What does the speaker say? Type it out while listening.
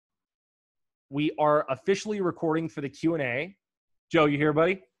We are officially recording for the Q&A. Joe, you here,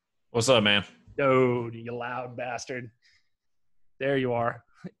 buddy? What's up, man? Dude, you loud bastard. There you are.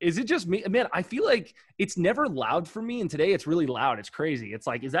 Is it just me? Man, I feel like it's never loud for me, and today it's really loud. It's crazy. It's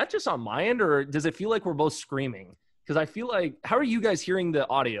like, is that just on my end, or does it feel like we're both screaming? Because I feel like, how are you guys hearing the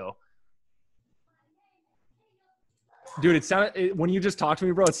audio? Dude, it sounded, when you just talked to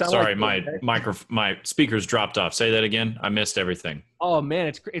me, bro, it sounded Sorry, like... my speakers dropped off. Say that again. I missed everything. Oh, man,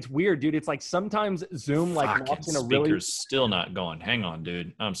 it's weird, dude. It's like sometimes Zoom like Fucking locks in a speakers really... still not going. Hang on,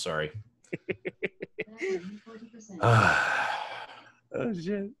 dude. I'm sorry. Oh,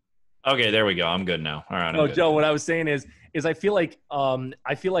 shit. Okay, there we go. I'm good now. All right. No, Joe, what I was saying is I feel like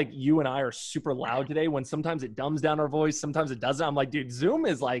you and I are super loud today when sometimes it dumbs down our voice, sometimes it doesn't. I'm like, dude, Zoom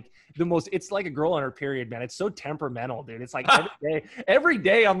is like it's like a girl on her period, man. It's so temperamental, dude. It's like every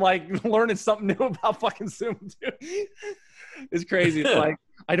day I'm like learning something new about fucking Zoom, dude. It's crazy. It's like,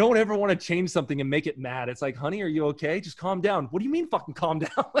 I don't ever want to change something and make it mad. It's like, honey, are you okay? Just calm down. What do you mean fucking calm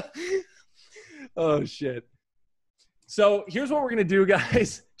down? Oh, shit. So here's what we're going to do,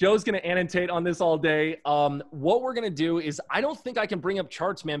 guys. Joe's going to annotate on this all day. What we're going to do is I don't think I can bring up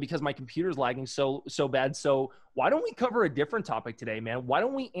charts, man, because my computer's lagging so bad. So why don't we cover a different topic today, man? Why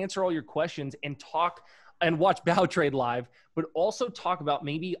don't we answer all your questions and talk and watch Bow Trade live, but also talk about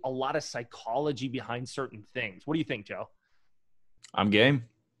maybe a lot of psychology behind certain things. What do you think, Joe? I'm game.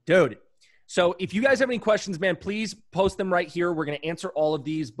 Dude. So if you guys have any questions, man, please post them right here. We're going to answer all of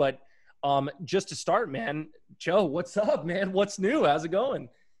these, but just to start, man, Joe, what's up, man? What's new? How's it going?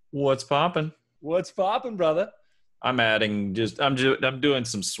 What's popping? What's popping, brother? I'm doing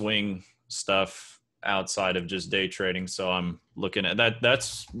some swing stuff outside of just day trading. So I'm looking at that.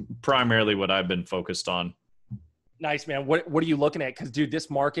 That's primarily what I've been focused on. Nice, man. What are you looking at? Because, dude,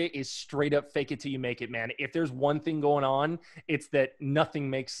 this market is straight up fake it till you make it, man. If there's one thing going on, it's that nothing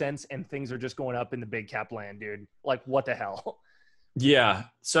makes sense and things are just going up in the big cap land, dude. Like, what the hell? Yeah.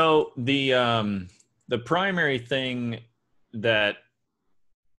 So the primary thing that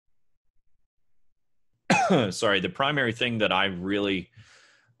the primary thing that I really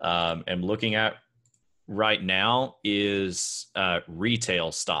am looking at right now is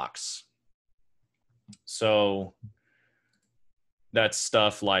retail stocks. So that's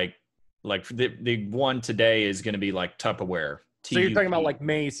stuff like the one today is going to be like Tupperware. So you're talking about like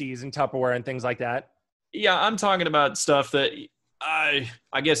Macy's and Tupperware and things like that? Yeah, I'm talking about stuff that I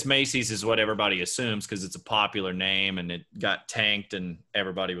guess Macy's is what everybody assumes because it's a popular name and it got tanked and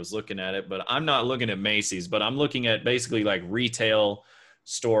everybody was looking at it. But I'm not looking at Macy's, but I'm looking at basically like retail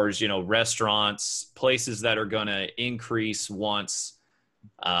stores, restaurants, places that are going to increase once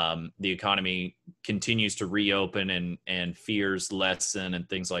the economy continues to reopen and fears lessen and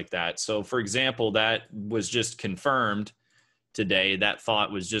things like that. So, for example, that was just confirmed today. That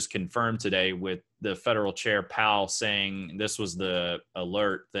thought was just confirmed today with the federal chair Powell saying, this was the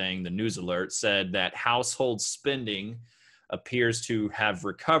alert thing, the news alert said that household spending appears to have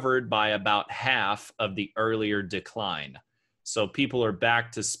recovered by about half of the earlier decline. So people are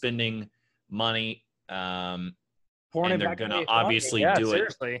back to spending money, and they're going to obviously do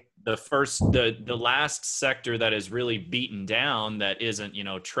seriously. it. The last sector that is really beaten down that isn't,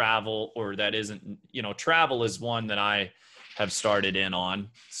 travel, or that isn't, travel is one that I have started in on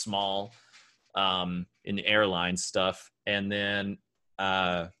small in the airline stuff. And then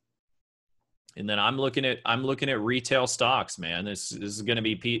I'm looking at retail stocks, man. This is going to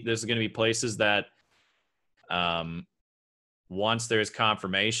be places that once there's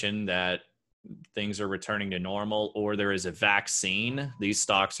confirmation that things are returning to normal or there is a vaccine, these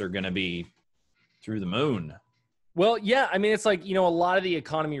stocks are going to be through the moon. Well, yeah, I mean, it's like, a lot of the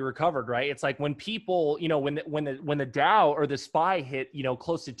economy recovered, right? It's like when people, when the Dow or the SPY hit,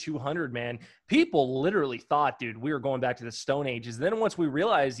 close to 200, man, people literally thought, dude, we were going back to the Stone Ages. Then once we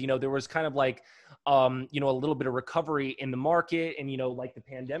realized, there was kind of like, a little bit of recovery in the market and, like the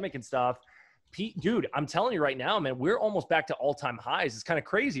pandemic and stuff. Dude, I'm telling you right now, man, we're almost back to all-time highs. It's kind of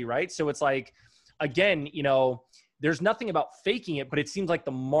crazy, right? So it's like, again, there's nothing about faking it, but it seems like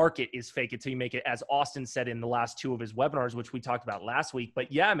the market is fake it till you make it, as Austin said in the last two of his webinars, which we talked about last week.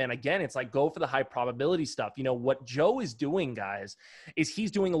 But yeah, man, again, it's like go for the high probability stuff. What Joe is doing, guys, is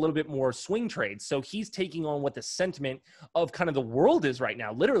he's doing a little bit more swing trades. So he's taking on what the sentiment of kind of the world is right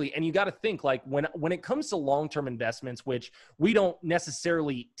now, literally. And you got to think like when it comes to long-term investments, which we don't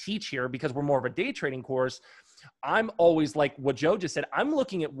necessarily teach here because we're more of a day trading course, I'm always like what Joe just said. I'm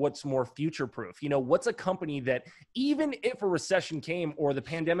looking at what's more future proof. What's a company that even if a recession came or the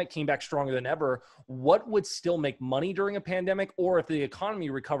pandemic came back stronger than ever, what would still make money during a pandemic? Or if the economy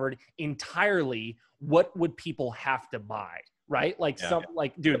recovered entirely, what would people have to buy? right? Like Yeah.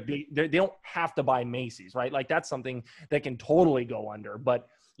 like, dude, they don't have to buy Macy's, right? Like that's something that can totally go under, but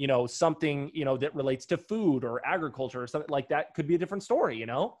you know, something, you know, that relates to food or agriculture or something like that could be a different story, you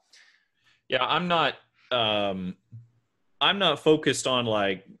know? Yeah, I'm not focused on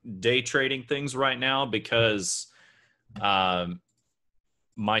like day trading things right now because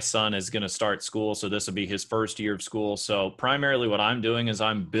my son is going to start school, so this will be his first year of school. So primarily what I'm doing is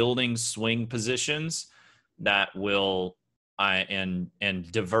I'm building swing positions that will and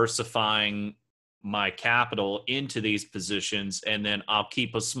diversifying my capital into these positions, and then I'll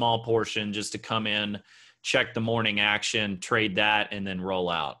keep a small portion just to come in, check the morning action, trade that, and then roll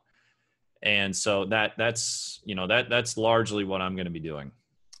out. And so that's largely what I'm going to be doing.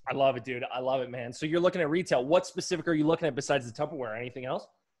 I love it, dude. I love it, man. So you're looking at retail. What specific are you looking at besides the Tupperware? Anything else?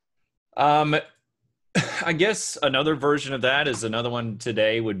 Um, I guess another version of that is another one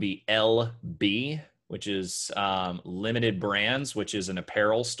today would be LB, which is Limited Brands, which is an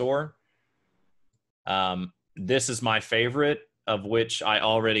apparel store. This is my favorite, of which I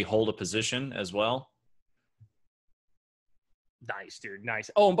already hold a position as well. Nice, dude. Nice.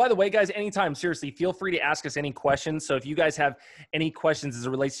 Oh, and by the way, guys, anytime, seriously, feel free to ask us any questions. So if you guys have any questions as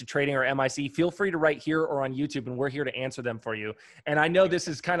it relates to trading or MIC, feel free to write here or on YouTube, and we're here to answer them for you. And I know this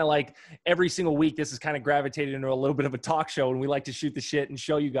is kind of like every single week, this is kind of gravitated into a little bit of a talk show, and we like to shoot the shit and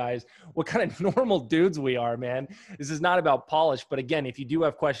show you guys what kind of normal dudes we are, man. This is not about polish, but again, if you do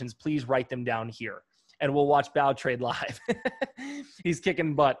have questions, please write them down here, and we'll watch Bow trade live. He's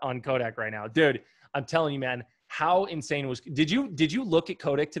kicking butt on KODK right now. Dude, I'm telling you, man. How insane was, did you look at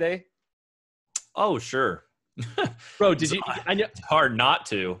KODK today? Oh, sure. Bro, did you, I know it's hard not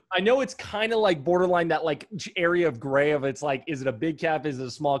to. I know it's kind of like borderline that like area of gray of it's like, is it a big cap? Is it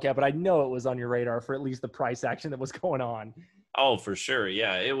a small cap? But I know it was on your radar for at least the price action that was going on. Oh, for sure.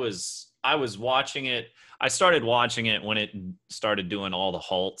 Yeah, I was watching it. I started watching it when it started doing all the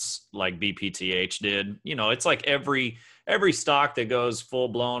halts like BPTH did. You know, it's like every stock that goes full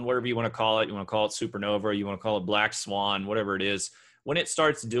blown, whatever you want to call it. You want to call it supernova, you want to call it black swan, whatever it is. When it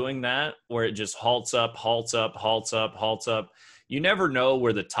starts doing that, where it just halts up, you never know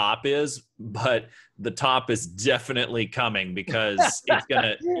where the top is, but the top is definitely coming because it's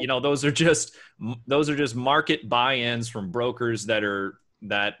gonna, you know, those are just market buy-ins from brokers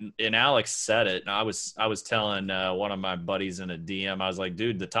and Alex said it. And I was telling one of my buddies in a DM, I was like,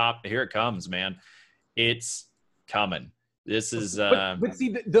 dude, the top, here it comes, man. It's coming. This is but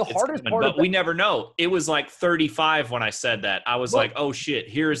see the hardest part, but we never know. It was like 35 when I said that. I was like, oh shit,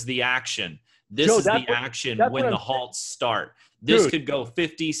 here's the action. This is the action when the halts start. This could go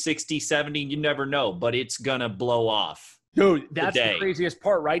 50, 60, 70, you never know, but it's gonna blow off. Dude, that's the craziest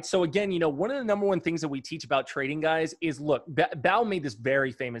part, right? So again, you know, one of the number one things that we teach about trading, guys, is look, Bao made this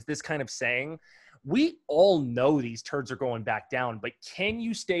very famous, this kind of saying. We all know these turds are going back down, but can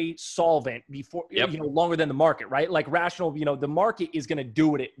you stay solvent before, you know, longer than the market, right? Like rational, you know, the market is going to do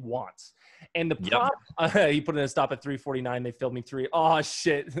what it wants. And the prop, he put in a stop at 349. They filled me three. Oh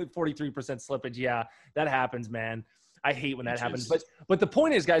shit. 43% slippage. Yeah, that happens, man. I hate when that happens. But the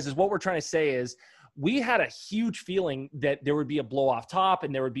point is, guys, is what we're trying to say is, we had a huge feeling that there would be a blow off top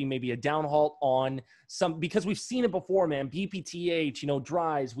and there would be maybe a down halt on some, because we've seen it before, man. BPTH, you know,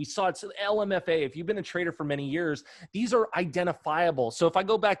 dries. We saw it. So LMFA, if you've been a trader for many years, these are identifiable. So if I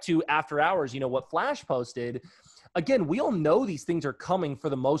go back to after hours, you know, what Flash posted, again, we all know these things are coming for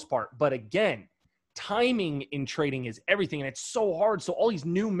the most part. But again, timing in trading is everything, and it's so hard. So all these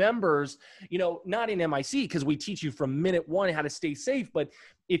new members, you know, not in MIC, because we teach you from minute one how to stay safe, but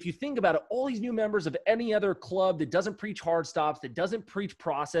if you think about it, all these new members of any other club that doesn't preach hard stops, that doesn't preach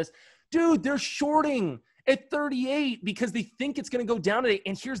process, dude, they're shorting at 38 because they think it's going to go down today.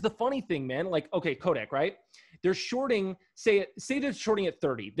 And here's the funny thing, man. Like, okay, KODK, right? They're shorting, say they're shorting at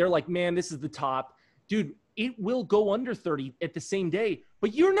 30. They're like, man, this is the top. Dude, it will go under 30 at the same day,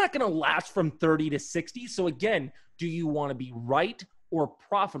 but you're not going to last from 30 to 60. So again, do you want to be right or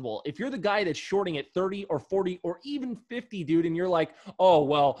profitable? If you're the guy that's shorting at 30 or 40 or even 50, dude, and you're like, oh,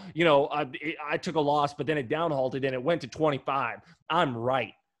 well, you know, I took a loss, but then it down halted and it went to 25. I'm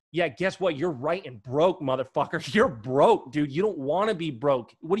right. Yeah, guess what? You're right and broke, motherfucker. You're broke, dude. You don't want to be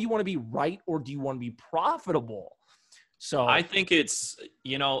broke. What do you want to be, right, or do you want to be profitable? So I think it's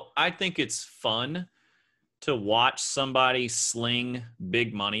fun to watch somebody sling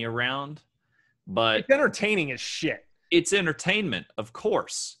big money around, but it's entertaining as shit. It's entertainment, of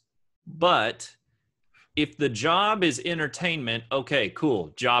course. But if the job is entertainment, okay,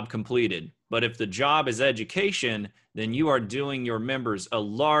 cool, job completed. But if the job is education, then you are doing your members a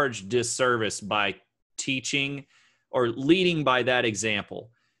large disservice by teaching or leading by that example.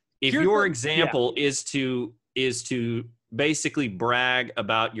 If your example is to basically brag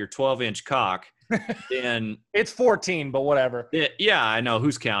about your 12-inch cock, then It's 14, but whatever. yeah, I know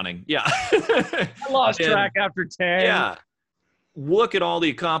who's counting. Yeah. I lost track after 10. Yeah. Look at all the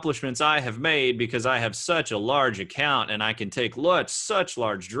accomplishments I have made because I have such a large account and I can take such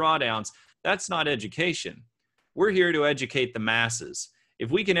large drawdowns. That's not education. We're here to educate the masses.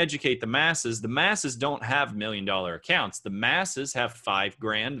 If we can educate the masses don't have $1 million accounts. The masses have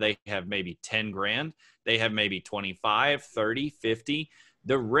 $5,000. They have maybe 10 grand. They have maybe 25, 30, 50.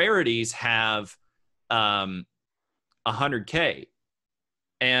 The rarities have 100K.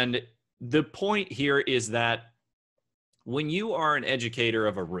 And the point here is that when you are an educator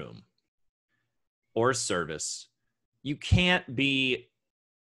of a room or a service, you can't be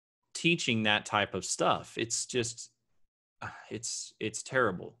teaching that type of stuff. It's just, it's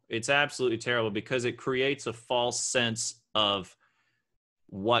terrible. It's absolutely terrible because it creates a false sense of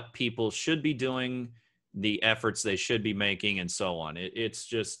what people should be doing, the efforts they should be making, and so on. It's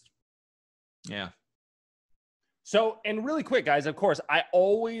just, yeah. So, and really quick, guys, of course, I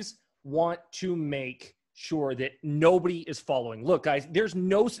always want to make sure that nobody is following. Look, guys, there's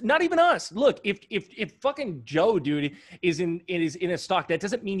not even us. Look, if fucking Joe, dude, is in a stock, that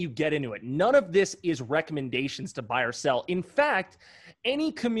doesn't mean you get into it. None of this is recommendations to buy or sell. In fact,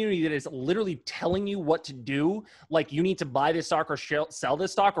 any community that is literally telling you what to do, like you need to buy this stock or sell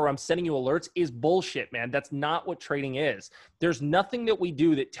this stock, or I'm sending you alerts, is bullshit, man. That's not what trading is. There's nothing that we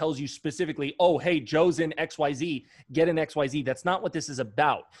do that tells you specifically, oh, hey, Joe's in XYZ, get in XYZ. That's not what this is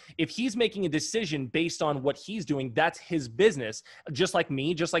about. If he's making a decision based on what he's doing, that's his business. Just like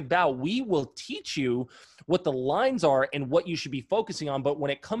me, just like Bao, we will teach you what the lines are and what you should be focusing on. But when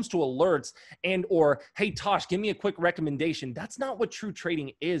it comes to alerts and or, hey, Tosh, give me a quick recommendation, that's not what true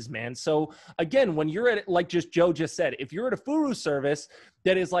trading is, man. So again, when you're at, like just Joe just said, if you're at a Furu service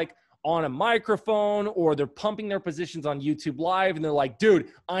that is like on a microphone or they're pumping their positions on YouTube Live and they're like, dude,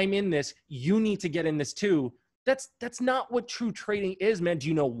 I'm in this, you need to get in this too. That's not what true trading is, man. Do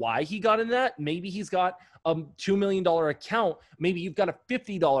you know why he got in that? Maybe he's got a $2 million account. Maybe you've got a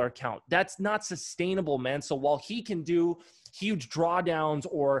 $50 account. That's not sustainable, man. So while he can do huge drawdowns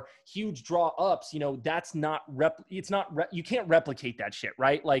or huge draw ups, you know, that's not you can't replicate that shit,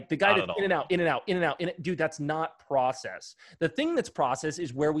 right? Like the guy that's in and out, dude, that's not process. The thing that's process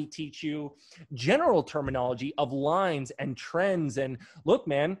is where we teach you general terminology of lines and trends. And look,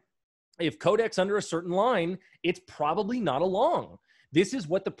 man, if KODK's under a certain line, it's probably not a long. This is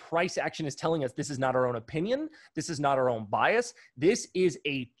what the price action is telling us. This is not our own opinion. This is not our own bias. This is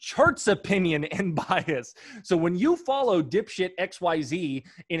a chart's opinion and bias. So when you follow dipshit XYZ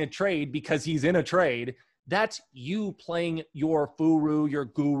in a trade because he's in a trade, that's you playing your Furu, your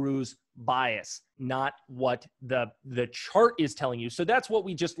guru's bias, not what the chart is telling you. So that's what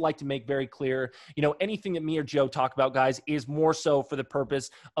we just like to make very clear. You know, anything that me or Joe talk about, guys, is more so for the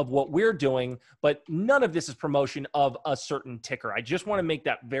purpose of what we're doing, but none of this is promotion of a certain ticker. I just want to make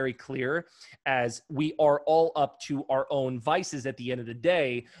that very clear, as we are all up to our own vices at the end of the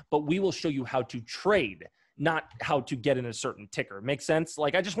day, but we will show you how to trade, not how to get in a certain ticker. Make sense?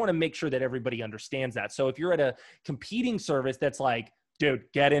 Like, I just want to make sure that everybody understands that. So if you're at a competing service that's like, dude,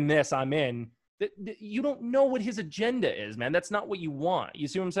 get in this, I'm in, you don't know what his agenda is, man. That's not what you want. You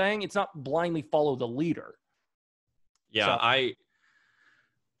see what I'm saying? It's not blindly follow the leader. Yeah, so,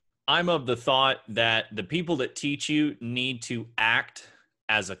 I'm of the thought that the people that teach you need to act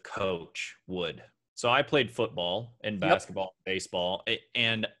as a coach would. So I played football and basketball, baseball,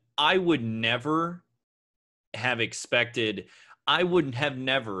 and I would never have expected, I would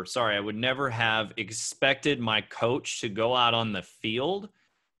never have expected my coach to go out on the field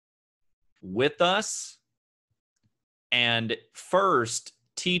with us and first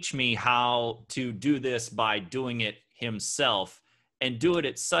teach me how to do this by doing it himself and do it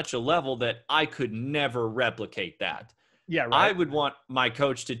at such a level that I could never replicate that. Yeah, right. I would want my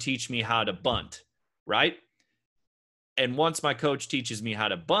coach to teach me how to bunt, right? And once my coach teaches me how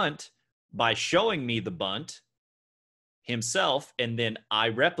to bunt by showing me the bunt himself, and then I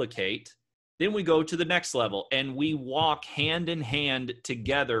replicate, then we go to the next level and we walk hand in hand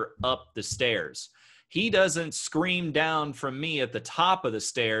together up the stairs. He doesn't scream down from me at the top of the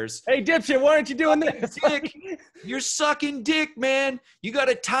stairs, hey, dipshit, why aren't you doing this? Dick, you're sucking dick, man. You got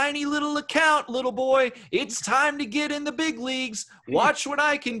a tiny little account, little boy. It's time to get in the big leagues. Watch what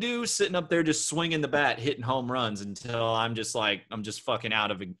I can do. Sitting up there just swinging the bat, hitting home runs until I'm just fucking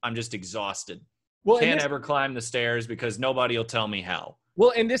I'm just exhausted. Well, can't ever climb the stairs because nobody will tell me how.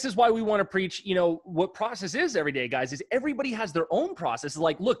 Well, and this is why we want to preach, you know, what process is every day, guys, is everybody has their own process.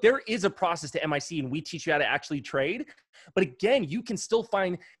 Like, look, there is a process to MIC and we teach you how to actually trade. But again, you can still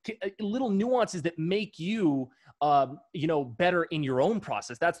find little nuances that make you better in your own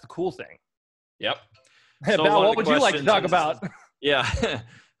process. That's the cool thing. Yep. So Val, what would you like to talk about? Yeah.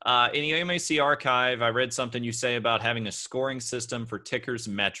 In the MAC archive, I read something you say about having a scoring system for tickers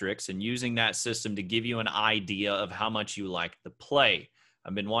metrics and using that system to give you an idea of how much you like the play.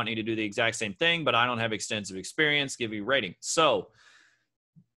 I've been wanting to do the exact same thing, but I don't have extensive experience. Give you a rating. So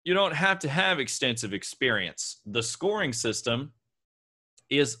you don't have to have extensive experience. The scoring system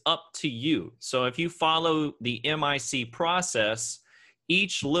is up to you. So if you follow the MIC process,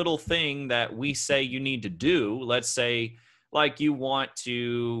 each little thing that we say you need to do, let's say, like you want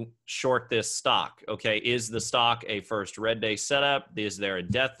to short this stock. Okay, is the stock a first red day setup? Is there a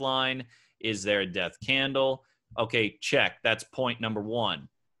death line? Is there a death candle? Okay, check. That's point number one.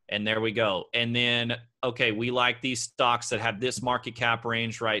 And there we go. And then, okay, we like these stocks that have this market cap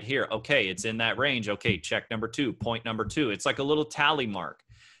range right here. Okay, it's in that range. Okay, check number two, point number two. It's like a little tally mark.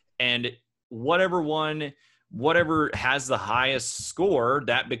 And whatever has the highest score,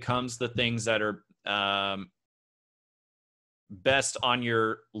 that becomes the things that are best on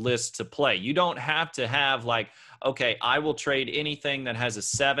your list to play. You don't have to have like, okay, I will trade anything that has a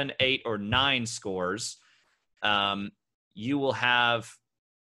 7, 8, or 9 scores. You will have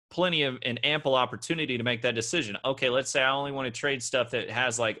plenty of an ample opportunity to make that decision. Okay, let's say I only want to trade stuff that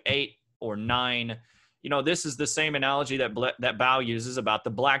has like 8 or 9. This is the same analogy that Bao uses about the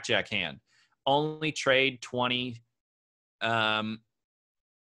blackjack hand. Only trade 20,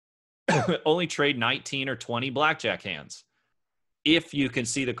 only trade 19 or 20 blackjack hands if you can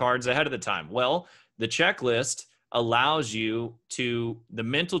see the cards ahead of the time. Well, the checklist allows you to, the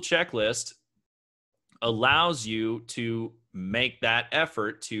mental checklist allows you to make that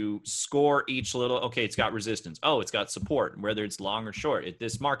effort to score each little, okay, it's got resistance. Oh, it's got support, whether it's long or short. It's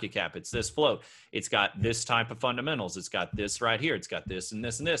this market cap, it's this float. It's got this type of fundamentals. It's got this right here. It's got this and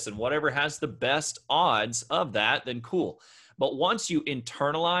this and this. And whatever has the best odds of that, then cool. But once you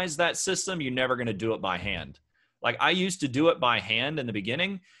internalize that system, you're never going to do it by hand. Like I used to do it by hand in the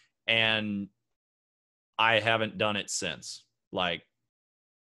beginning, and I haven't done it since. Like,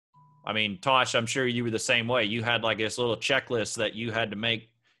 I mean, Tosh, I'm sure you were the same way. You had like this little checklist that you had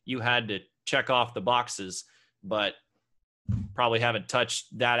to check off the boxes, but probably haven't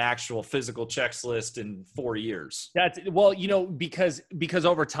touched that actual physical checklist in 4 years. That's well, because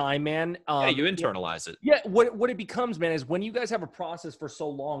over time, man. You internalize it. Yeah. What it becomes, man, is when you guys have a process for so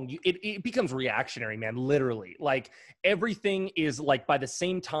long, it becomes reactionary, man. Literally, like everything is like by the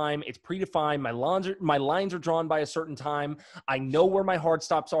same time. It's predefined. My lines are drawn by a certain time. I know where my hard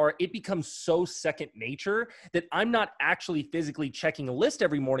stops are. It becomes so second nature that I'm not actually physically checking a list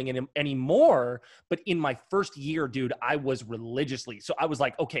every morning anymore. But in my first year, dude, I was religiously. So I was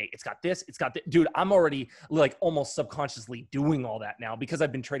like, okay, it's got this, dude, I'm already like almost subconsciously doing all that now because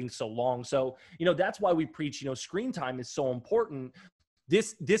I've been trading so long. So, that's why we preach, screen time is so important.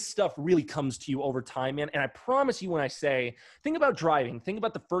 This stuff really comes to you over time, man. And I promise you when I say, think about driving, think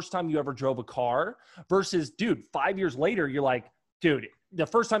about the first time you ever drove a car versus, dude, 5 years later, you're like, dude, the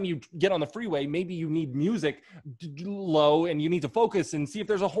first time you get on the freeway, maybe you need music low and you need to focus and see if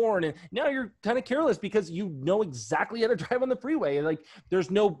there's a horn. And now you're kind of careless because you know exactly how to drive on the freeway. Like you're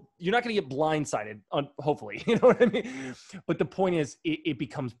not going to get blindsided hopefully, you know what I mean? But the point is it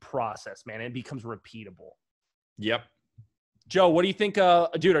becomes process, man. It becomes repeatable. Yep. Joe, what do you think?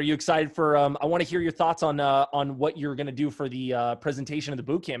 Dude, are you excited for, I want to hear your thoughts on what you're going to do for the presentation of the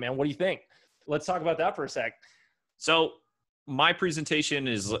boot camp, man. What do you think? Let's talk about that for a sec. So, my presentation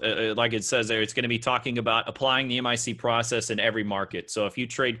is, like it says there, it's going to be talking about applying the MIC process in every market. So if you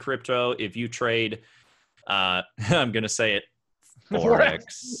trade crypto, if you trade, I'm going to say it,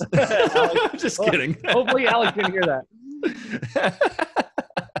 Forex. Just kidding. Hopefully Alex didn't hear that.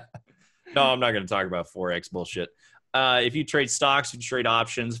 No, I'm not going to talk about Forex bullshit. If you trade stocks, if you trade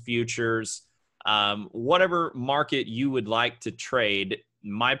options, futures, whatever market you would like to trade,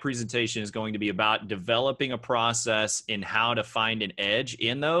 my presentation is going to be about developing a process in how to find an edge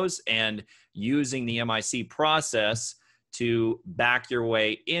in those and using the MIC process to back your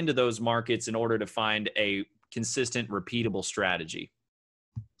way into those markets in order to find a consistent, repeatable strategy.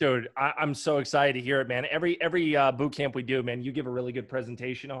 Dude, I'm so excited to hear it, man. Every boot camp we do, man, you give a really good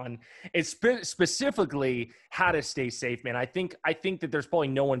presentation on it's specifically how to stay safe, man. I think that there's probably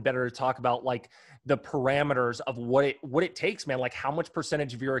no one better to talk about like the parameters of what it takes, man. Like how much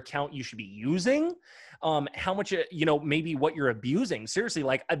percentage of your account you should be using, how much, maybe what you're abusing. Seriously,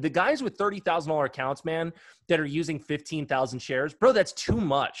 like the guys with $30,000 accounts, man, that are using 15,000 shares, bro, that's too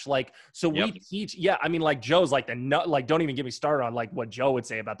much. Like, so we teach, I mean, like Joe's like don't even get me started on like what Joe would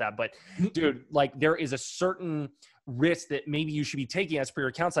say about about that. But dude, like there is a certain risk that maybe you should be taking as per your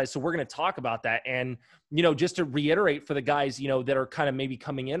account size. So we're going to talk about that. And, you know, just to reiterate for the guys, you know, that are kind of maybe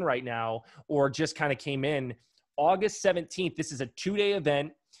coming in right now or just kind of came in, August 17th, this is a 2-day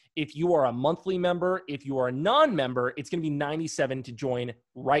event. If you are a monthly member, if you are a non-member, it's going to be $97 to join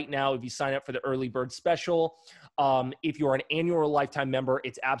right now if you sign up for the early bird special. If you are an annual or lifetime member,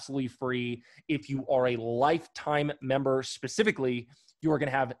 it's absolutely free. If you are a lifetime member specifically, you are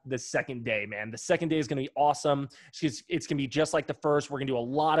going to have the second day, man. The second day is going to be awesome. It's going to be just like the first. We're going to do a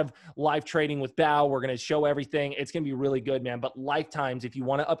lot of live trading with Bao. We're going to show everything. It's going to be really good, man. But lifetimes, if you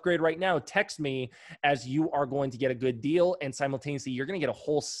want to upgrade right now, text me as you are going to get a good deal. And simultaneously, you're going to get a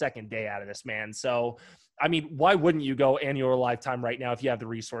whole second day out of this, man. So, I mean, why wouldn't you go annual or lifetime right now if you have the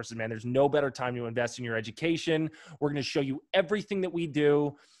resources, man? There's no better time to invest in your education. We're going to show you everything that we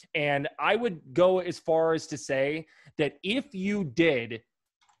do. And I would go as far as to say that if you did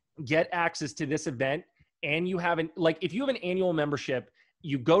get access to this event and you haven't, like if you have an annual membership,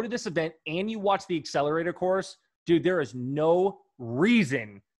 you go to this event and you watch the accelerator course, dude, there is no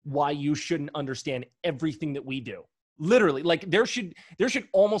reason why you shouldn't understand everything that we do. Literally, like there should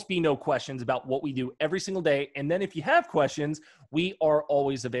almost be no questions about what we do every single day. And then if you have questions, we are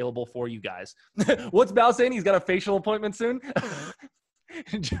always available for you guys. What's Bao saying? He's got a facial appointment soon?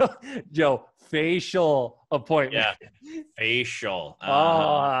 Joe, facial appointment. Yeah, facial.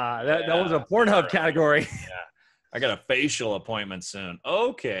 That was a Pornhub category. Yeah, I got a facial appointment soon.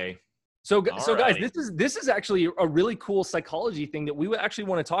 Okay. So guys, this is actually a really cool psychology thing that we would actually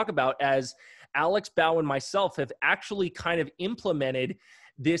want to talk about, as Alex, Bao, and myself have actually kind of implemented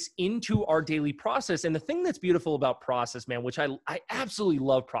this into our daily process. And the thing that's beautiful about process, man, which I absolutely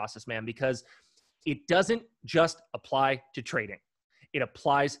love process, man, because it doesn't just apply to trading. It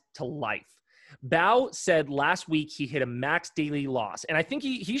applies to life. Bao said last week he hit a max daily loss. And I think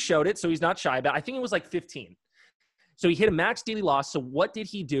he showed it, so he's not shy about it. I think it was like 15. So he hit a max daily loss. So what did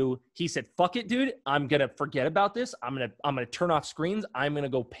he do? He said, fuck it, dude. I'm going to forget about this. I'm going to turn off screens. I'm going to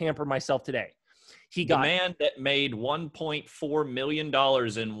go pamper myself today. The man that made $1.4 million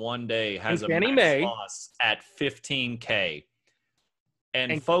in one day has a max loss at 15K.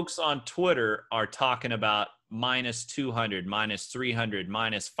 And folks on Twitter are talking about minus 200, minus 300,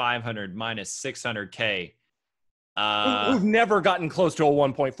 minus 500, minus 600K. Who've never gotten close to a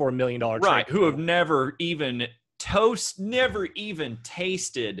 $1.4 million trade. Right, who have never even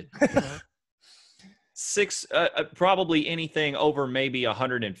tasted probably anything over maybe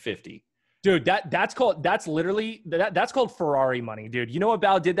 150. Dude, that's called Ferrari money, dude. You know what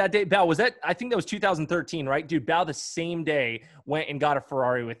Bao did that day? Bao, I think that was 2013, right? Dude, Bao the same day went and got a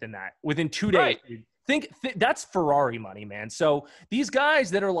Ferrari within 2 days, right. Dude. Think that's Ferrari money, man. So these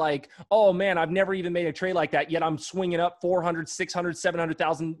guys that are like, oh man, I've never even made a trade like that, yet I'm swinging up 400, 600,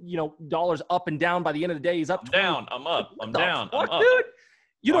 700,000, dollars up and down. By the end of the day, he's up. I'm down. I'm up. I'm down. I'm up. Dude?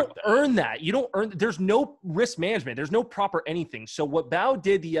 You don't earn that. There's no risk management. There's no proper anything. So what Bao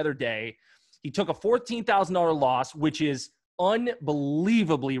did the other day, he took a $14,000 loss, which is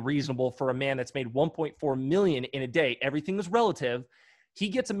unbelievably reasonable for a man that's made $1.4 million in a day. Everything is relative. He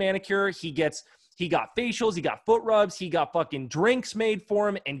gets a manicure. He got facials. He got foot rubs. He got fucking drinks made for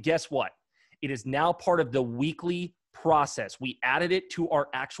him. And guess what? It is now part of the weekly process. We added it to our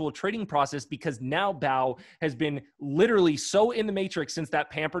actual trading process because now Bao has been literally so in the matrix since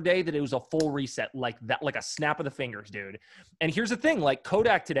that pamper day that it was a full reset, like that, like a snap of the fingers, dude. And here's the thing, like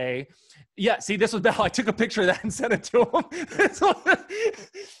KODK today. Yeah. See, this was Bao. I took a picture of that and sent it to him.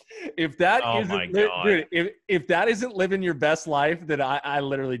 If that if that isn't living your best life, then I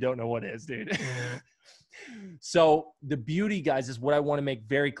literally don't know what is, dude. So the beauty, guys, is what I want to make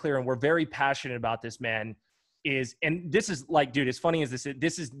very clear. And we're very passionate about this, man. And this is like, dude, as funny as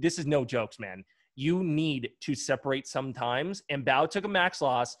this is no jokes, man. You need to separate sometimes. And Bao took a max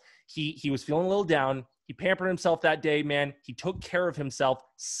loss. He was feeling a little down. He pampered himself that day, man. He took care of himself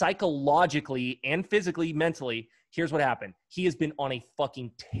psychologically and physically, mentally. Here's what happened. He has been on a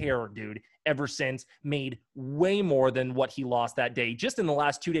fucking tear, dude, ever since. Made way more than what he lost that day. Just in the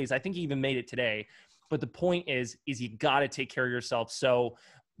last 2 days. I think he even made it today. But the point is you got to take care of yourself. So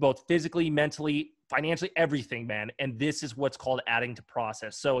both physically, mentally, financially, everything, man. And this is what's called adding to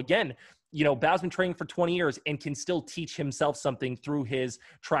process. So again, Bao's been training for 20 years and can still teach himself something through his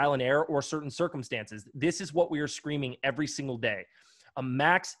trial and error or certain circumstances. This is what we are screaming every single day. A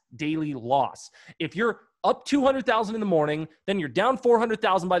max daily loss. If you're up 200,000 in the morning, then you're down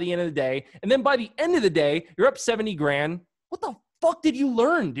 400,000 by the end of the day. And then by the end of the day, you're up 70 grand. What the fuck did you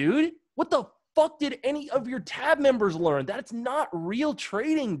learn, dude? What the fuck did any of your tab members learn? That's not real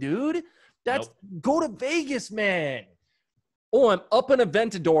trading, dude. That's Go to Vegas, man. Oh, I'm up an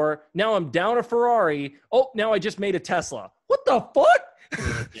Aventador. Now I'm down a Ferrari. Oh, now I just made a Tesla. What the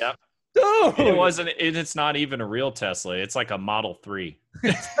fuck? Yep. Dude. It's not even a real Tesla. It's like a Model 3.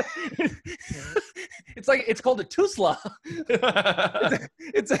 It's called a Tesla.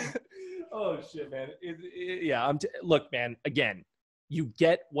 Oh shit, man. Look, man, again, you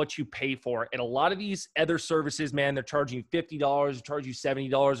get what you pay for. And a lot of these other services, man, they're charging you $50, they charge you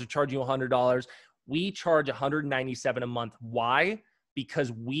 $70, they charge you $100. We charge $197 a month. Why?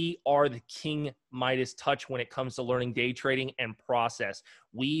 Because we are the King Midas touch when it comes to learning day trading and process.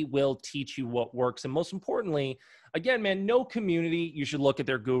 We will teach you what works. And most importantly, again, man, no community, you should look at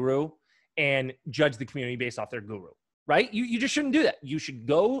their guru and judge the community based off their guru, right? You just shouldn't do that. You should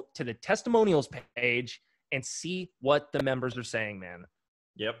go to the testimonials page and see what the members are saying, man.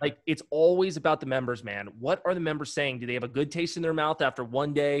 Yep. Like, it's always about the members, man. What are the members saying? Do they have a good taste in their mouth after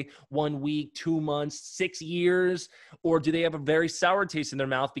 1 day, 1 week, 2 months, 6 years? Or do they have a very sour taste in their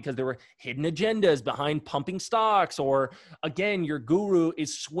mouth because there were hidden agendas behind pumping stocks? Or again, your guru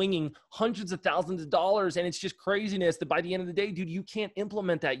is swinging hundreds of thousands of dollars and it's just craziness that by the end of the day, dude, you can't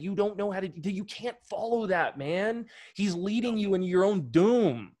implement that. You don't know how to, you can't follow that, man. He's leading you in your own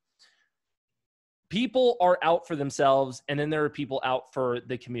doom. People are out for themselves, and then there are people out for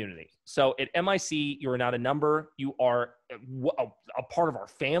the community. So at MIC, you are not a number. You are a part of our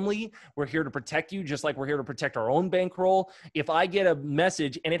family. We're here to protect you, just like we're here to protect our own bankroll. If I get a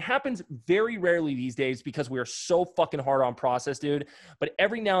message, and it happens very rarely these days because we are so fucking hard on process, dude. But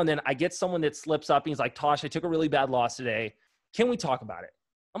every now and then I get someone that slips up and he's like, Tosh, I took a really bad loss today. Can we talk about it?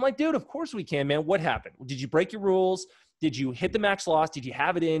 I'm like, dude, of course we can, man. What happened? Did you break your rules? Did you hit the max loss? Did you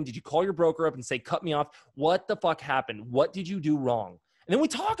have it in? Did you call your broker up and say, cut me off? What the fuck happened? What did you do wrong? And then we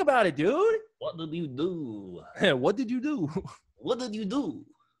talk about it, dude. What did you do? What did you do? What did you do?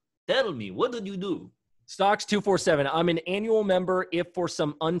 Tell me, what did you do? Stocks 247. I'm an annual member. If for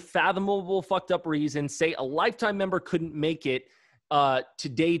some unfathomable fucked up reason, say a lifetime member couldn't make it to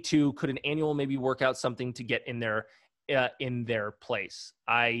day 2, could an annual maybe work out something to get in their place?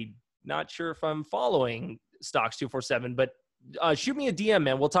 I'm not sure if I'm following Stocks 247, but shoot me a DM,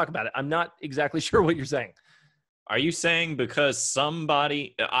 man. We'll talk about it. I'm not exactly sure what you're saying. Are you saying because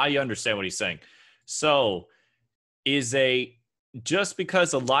somebody, I understand what he's saying. So just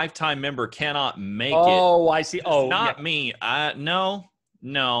because a lifetime member cannot make it. Oh, I see. Oh, not yeah. Me.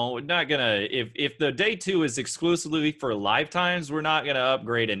 No, not gonna. If the day 2 is exclusively for lifetimes, we're not gonna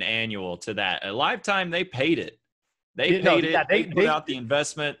upgrade an annual to that. A lifetime, they paid it. They paid it. They put out the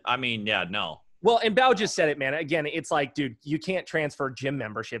investment. I mean, yeah, no. Well, and Bao just said it, man. Again, it's like, dude, you can't transfer gym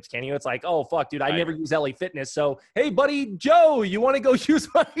memberships, can you? It's like, oh, fuck, dude, I never use LA Fitness. So, hey, buddy, Joe, you want to go use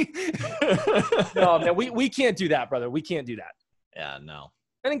my... No, man, we can't do that, brother. We can't do that. Yeah, no.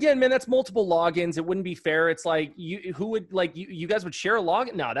 And again, man, that's multiple logins. It wouldn't be fair. It's like, you guys would share a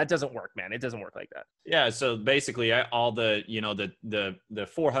login? No, that doesn't work, man. It doesn't work like that. Yeah, so basically all the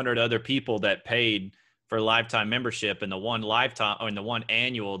 400 other people that paid for lifetime membership and the one lifetime or the one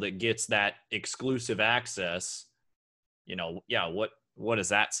annual that gets that exclusive access, what does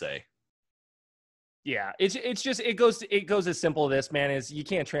that say? Yeah, it's just it goes as simple as this, man, is you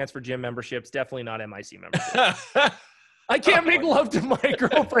can't transfer gym memberships, definitely not MIC memberships. I can't make love to my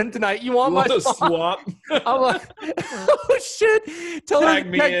girlfriend tonight. You want my swap? I'm like, oh shit. Tag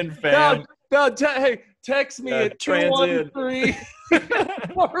me in, fam. Hey, text me at 213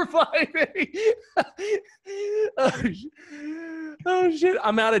 458. Oh shit!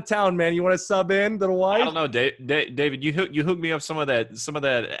 I'm out of town, man. You want to sub in to the wife? I don't know, David. You hook me up some of that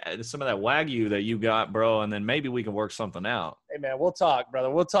Wagyu that you got, bro, and then maybe we can work something out. Hey man, we'll talk, brother.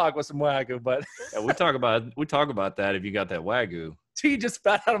 We'll talk with some Wagyu, but yeah, we talk about that if you got that Wagyu. He just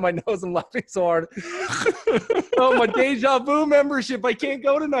spat out of my nose and laughing so hard. Oh, my Deja Vu membership. I can't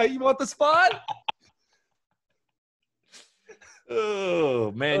go tonight. You want the spot?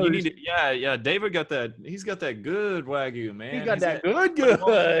 Oh man, you need to. Yeah. David got that. He's got that good Wagyu, man. He got that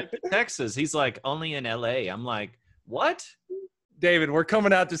good. Texas. He's like only in LA. I'm like, what? David, we're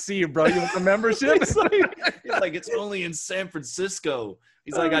coming out to see you, bro. You want the membership? he's like, it's only in San Francisco.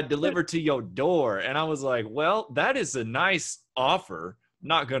 He's like, I delivered to your door, and I was like, well, that is a nice offer.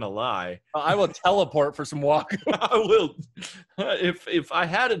 Not gonna lie. I will teleport for some Wagyu. I will. If I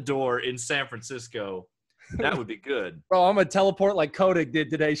had a door in San Francisco, that would be good. Bro, I'm going to teleport like KODK did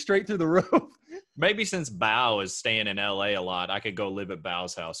today, straight through the roof. Maybe since Bao is staying in LA a lot, I could go live at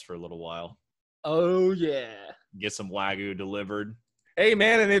Bao's house for a little while. Oh, yeah. Get some Wagyu delivered. Hey,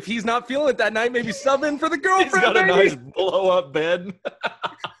 man, and if he's not feeling it that night, maybe sub in for the girlfriend. He's got a nice blow-up bed.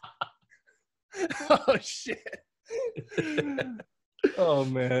 Oh, shit. Oh,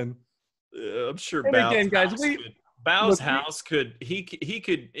 man. I'm sure and Bao's again, guys, Bow's house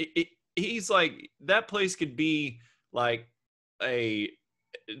he's like, that place could be like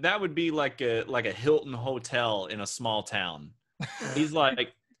that would be like a Hilton hotel in a small town. He's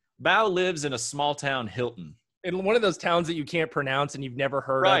like, Bao lives in a small town Hilton. In one of those towns that you can't pronounce and you've never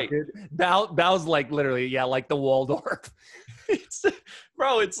heard Right. of, dude. Bao's like literally, yeah, like the Waldorf.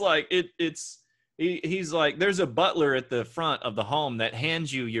 Bro, it's like he's like, there's a butler at the front of the home that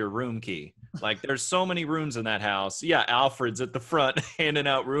hands you your room key. Like, there's so many rooms in that house. Yeah, Alfred's at the front handing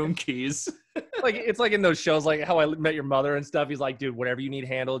out room keys. Like, it's like in those shows, like How I Met Your Mother and stuff. He's like, dude, whatever you need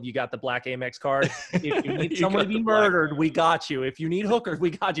handled, you got the black Amex card. If you need someone to be murdered, we got you. If you need hookers,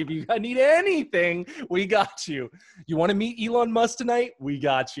 we got you. If you need anything, we got you. You want to meet Elon Musk tonight? We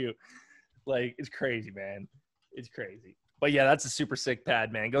got you. Like, it's crazy, man. It's crazy. But yeah, that's a super sick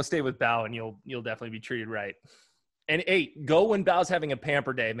pad, man. Go stay with Bao and you'll definitely be treated right. And 8, go when Bao's having a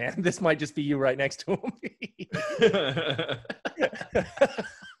pamper day, man. This might just be you right next to him.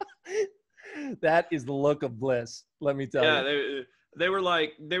 That is the look of bliss. Let me tell you. Yeah, they were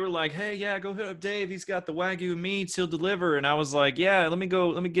like, hey, yeah, go hit up Dave. He's got the Wagyu meats. He'll deliver. And I was like, yeah, let me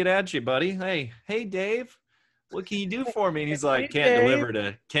get at you, buddy. Hey, Dave, what can you do for me? And he's like, can't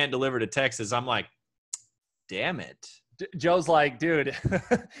deliver to Texas. I'm like, damn it. Joe's like, dude,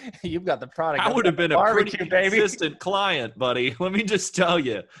 you've got the product. I would have been a pretty consistent client, buddy. Let me just tell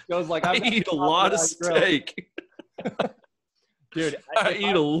you. Joe's like, I eat a lot of steak. Dude, I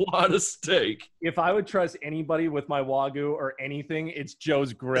eat a lot of steak. If I would trust anybody with my Wagyu or anything, it's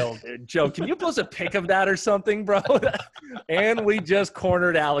Joe's Grill, dude. Joe, can you post a pic of that or something, bro? And we just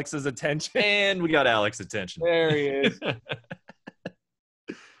cornered Alex's attention. And we got Alex's attention. There he is.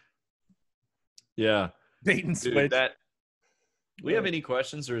 Yeah. Bait and switch. We have any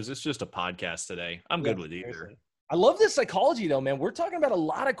questions, or is this just a podcast today? I'm good with either. Seriously. I love this psychology, though, man. We're talking about a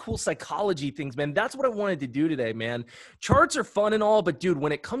lot of cool psychology things, man. That's what I wanted to do today, man. Charts are fun and all, but, dude,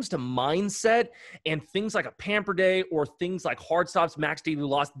 when it comes to mindset and things like a pamper day or things like hard stops, max daily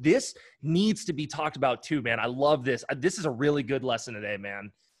loss, this needs to be talked about too, man. I love this. This is a really good lesson today,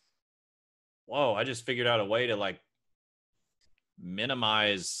 man. Whoa, I just figured out a way to, like,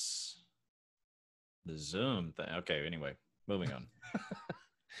 minimize the Zoom thing. Okay, anyway, moving on.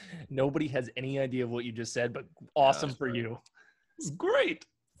 Nobody has any idea of what you just said, but awesome for you. It's great.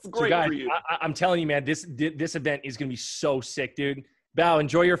 It's So great guys, for you. I'm telling you, man, this event is going to be so sick, dude. Bao,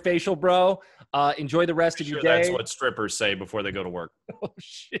 enjoy your facial, bro. Enjoy the rest of your day. That's what strippers say before they go to work. Oh,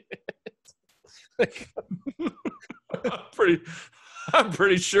 shit. I'm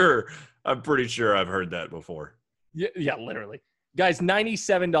pretty sure I've heard that before. Yeah, literally. Guys,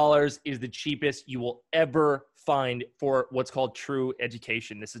 $97 is the cheapest you will ever find for what's called true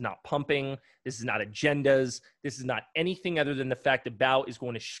education. This is not pumping. This is not agendas. This is not anything other than the fact that Bao is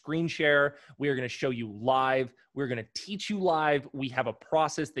going to screen share. We are going to show you live. We're going to teach you live. We have a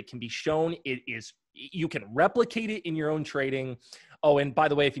process that can be shown. You can replicate it in your own trading. Oh, and by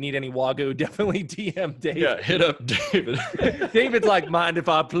the way, if you need any Wagyu, definitely DM Dave. Yeah, hit up David. David's like, mind if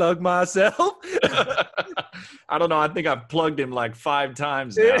I plug myself? I don't know. I think I've plugged him like 5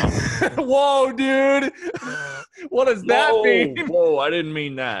 times now. Whoa, dude. What does that mean? Whoa, I didn't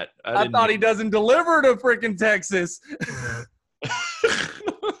mean that. I thought he doesn't deliver to freaking Texas.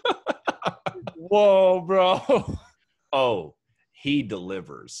 Whoa, bro. Oh, he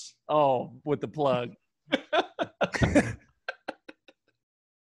delivers. Oh, with the plug.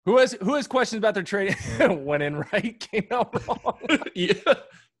 Who has questions about their trading? Went in right, came out wrong. Yeah,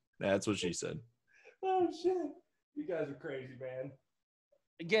 that's what she said. Oh, shit. You guys are crazy, man.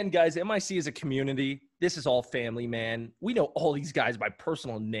 Again, guys, MIC is a community. This is all family, man. We know all these guys by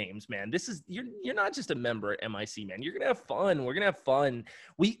personal names, man. You're not just a member at MIC, man. You're going to have fun. We're going to have fun.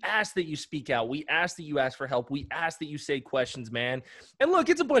 We ask that you speak out. We ask that you ask for help. We ask that you say questions, man. And look,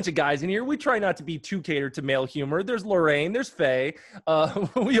 it's a bunch of guys in here. We try not to be too catered to male humor. There's Lorraine. There's Faye.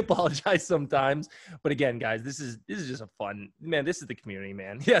 We apologize sometimes. But again, guys, this is just a fun, man. This is the community,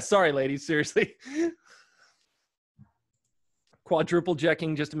 man. Yeah, sorry, ladies. Seriously. Quadruple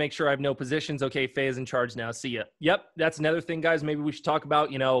checking just to make sure I have no positions. Okay, Faye is in charge now. See ya. Yep, that's another thing, guys. Maybe we should talk about,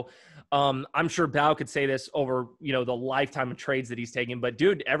 I'm sure Bao could say this over, the lifetime of trades that he's taking. But,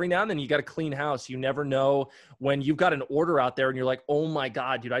 dude, every now and then you got to clean house. You never know when you've got an order out there and you're like, oh, my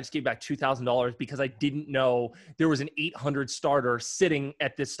God, dude, I just gave back $2,000 because I didn't know there was an 800 starter sitting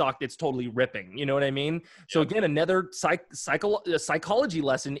at this stock that's totally ripping. You know what I mean? Yep. So, again, another psychology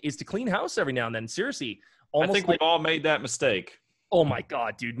lesson is to clean house every now and then. Seriously. I think we've all made that mistake. Oh my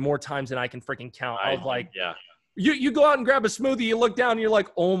God, dude, more times than I can freaking count. I was like, yeah. You go out and grab a smoothie, you look down and you're like,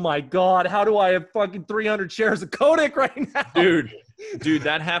 oh my God, how do I have fucking 300 shares of KODK right now? Dude,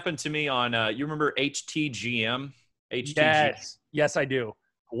 that happened to me on, you remember HTGM? HTG. Yes, I do.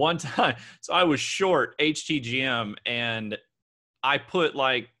 One time, so I was short HTGM, and I put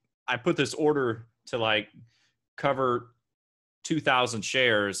this order to like cover 2,000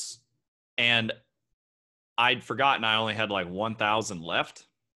 shares, and I'd forgotten I only had like 1,000 left.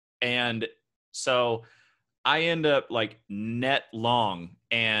 And so I end up like net long.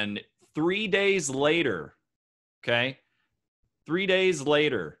 And 3 days later, okay, 3 days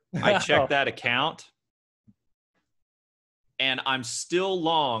later, I checked that account and I'm still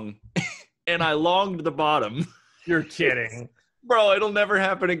long and I longed the bottom. You're kidding. Bro, it'll never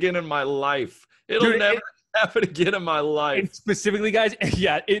happen again in my life. It'll never happen again in my life. And specifically, guys,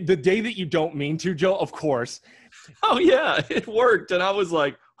 yeah, the day that you don't mean to, Joe, of course. Oh, yeah, it worked. And I was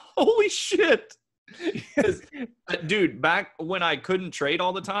like, holy shit. Dude, back when I couldn't trade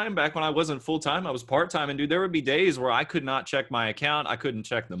all the time, back when I wasn't full-time, I was part-time. And, dude, there would be days where I could not check my account. I couldn't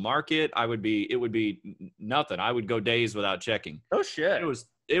check the market. It would be nothing. I would go days without checking. Oh, shit.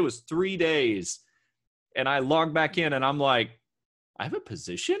 It was 3 days. And I logged back in, and I'm like, I have a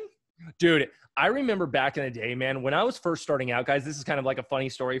position? Dude, I remember back in the day, man, when I was first starting out, guys, this is kind of like a funny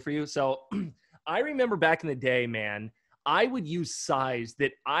story for you. So I remember back in the day, man, I would use size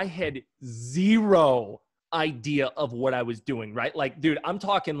that I had zero idea of what I was doing, right? Like, dude, I'm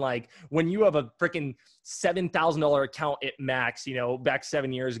talking like when you have a freaking $7,000 account at max, you know, back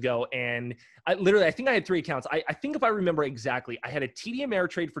 7 years ago. And I think I had 3 accounts. I think if I remember exactly, I had a TD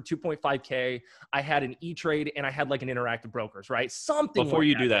Ameritrade for 2.5K. I had an E-Trade, and I had like an Interactive Brokers, right? Something before like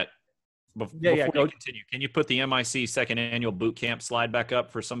you that. do that. Before you continue, can you put the MIC second annual boot camp slide back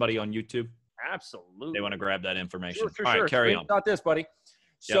up for somebody on YouTube? Absolutely. They want to grab that information. Sure. All right, carry on. Got this, buddy.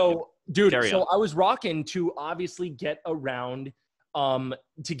 So, dude, carry on. I was rocking to obviously get around the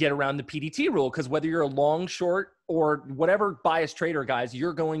PDT rule, because whether you're a long, short, or whatever bias trader, guys,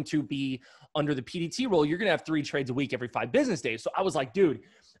 you're going to be under the PDT rule. You're going to have 3 trades a week every 5 business days. So I was like, dude,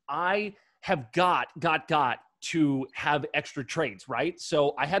 I have got to have extra trades, right?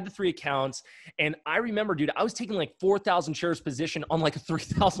 So I had the 3 accounts, and I remember, dude, I was taking like 4,000 shares position on like a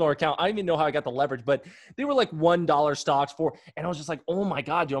 $3,000 account. I don't even know how I got the leverage, but they were like $1 stocks and I was just like, oh my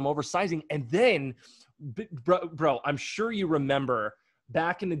God, dude, I'm oversizing. And then, bro, I'm sure you remember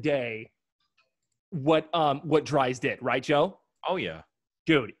back in the day what Dries did, right, Joe? Oh yeah.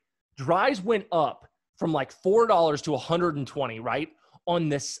 Dude, Dries went up from like $4 to 120, right? On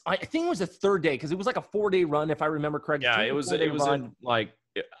this, I think it was the 3rd day, because it was like a 4-day run, if I remember correctly. Yeah, it was in like,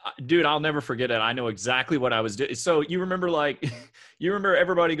 dude, I'll never forget it. I know exactly what I was doing. So you remember, like, you remember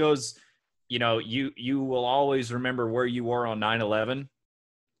everybody goes, you know, you will always remember where you were on 9/11.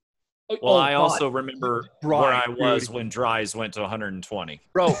 Well, I also remember where I was when Dries went to 120.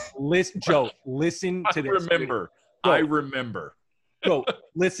 Bro, listen, Joe, listen to this. I remember. Bro,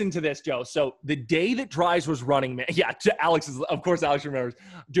 listen to this, Joe. So the day that Dries was running, man, yeah, of course Alex remembers.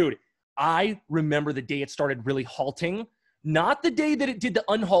 Dude, I remember the day it started really halting. Not the day that it did the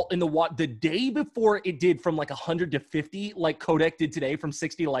unhalt in the day before it did from like 100 to 50, like KODK did today, from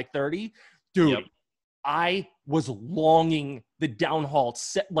 60 to like 30. Dude, yep. I was longing the downhaul.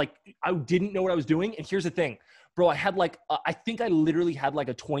 Like, I didn't know what I was doing. And here's the thing, bro, I had like, I think I literally had like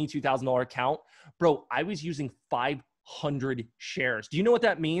a $22,000 account. Bro, I was using 500 shares. Do you know what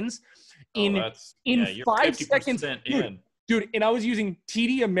that means? In 5 seconds, dude, and I was using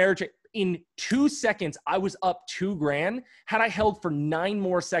TD Ameritrade. In 2 seconds, I was up $2,000. Had I held for 9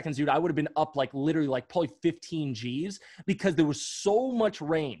 more seconds, dude, I would have been up like literally like probably 15 G's, because there was so much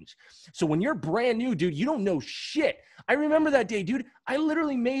range. So when you're brand new, dude, you don't know shit. I remember that day, dude. I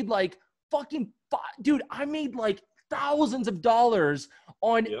literally made like I made like thousands of dollars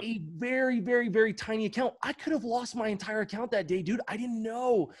on a very, very, very tiny account. I could have lost my entire account that day, dude. I didn't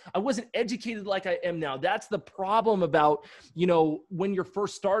know. I wasn't educated like I am now. That's the problem about, you know, when you're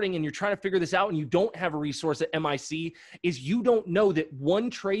first starting and you're trying to figure this out and you don't have a resource at MIC, is you don't know that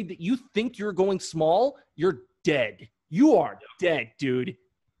one trade that you think you're going small, you're dead. You are dead, dude.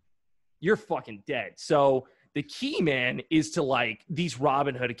 You're fucking dead. So the key, man, is to like these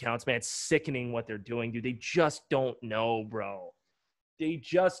Robinhood accounts, man. It's sickening what they're doing, dude. They just don't know, bro. They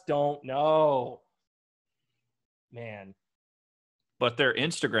just don't know, man. But their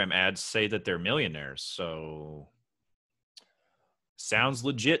Instagram ads say that they're millionaires. Sounds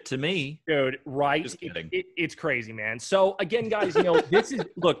legit to me. Dude, right? Just kidding. It's crazy, man. So again, guys, you know, this is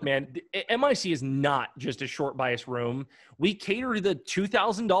look, man. MIC is not just a short bias room. We cater to the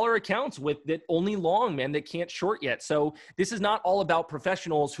 $2,000 accounts with that only long, man, that can't short yet. So this is not all about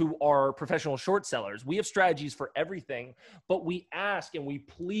professionals who are professional short sellers. We have strategies for everything, but we ask and we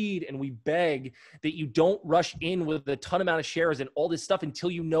plead and we beg that you don't rush in with a ton amount of shares and all this stuff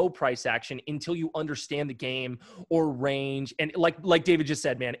until you know price action, until you understand the game or range. And like David just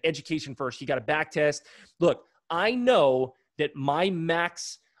said, man, education first. You got to back test. Look, I know that my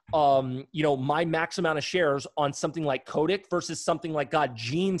max my max amount of shares on something like KODK versus something like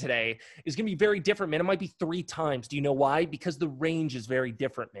Gene today is going to be very different, man. It might be 3 times. Do you know why? Because the range is very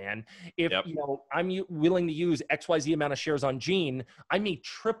different, man. If, I'm willing to use XYZ amount of shares on Gene, I may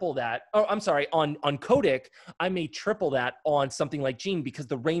triple that. Oh, I'm sorry. On KODK, I may triple that on something like Gene because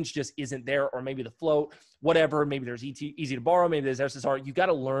the range just isn't there, or maybe the float, whatever. Maybe there's easy to borrow. Maybe there's SSR. You got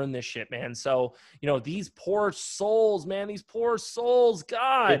to learn this shit, man. So, these poor souls, man, these poor souls,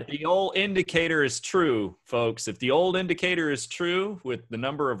 God. If the old indicator is true, folks, if the old indicator is true with the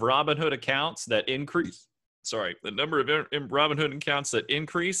number of Robinhood accounts that increase, the number of Robinhood accounts that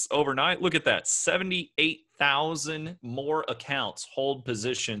increase overnight, look at that. 78,000 more accounts hold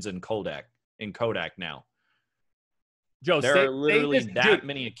positions in KODK now. Joe, there are literally that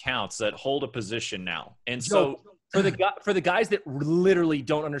many accounts that hold a position now. And Joe, for the guys that literally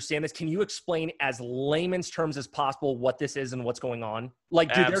don't understand this, can you explain as layman's terms as possible what this is and what's going on?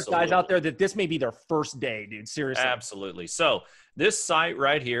 Like, dude, there's guys out there that this may be their first day, dude. Seriously. Absolutely. So this site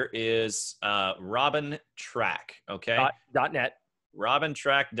right here is RobinTrack, okay? .net.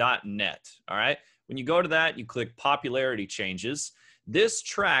 RobinTrack.net, all right? When you go to that, you click popularity changes. This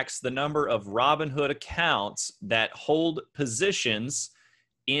tracks the number of Robinhood accounts that hold positions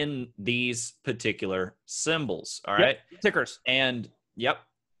in these particular symbols, all right? Tickers. And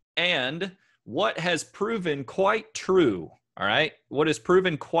what has proven quite true, all right? What has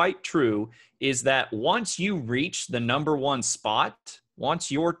proven quite true is that once you reach the number 1 spot, once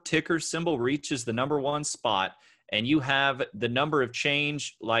your ticker symbol reaches the number 1 spot, and you have the number of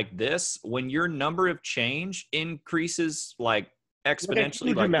change like this, when your number of change increases like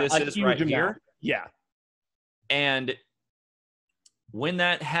exponentially like this is right here. Yeah. And when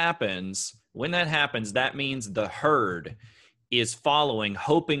that happens, that means the herd is following,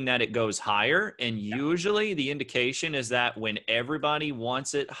 hoping that it goes higher. And usually the indication is that when everybody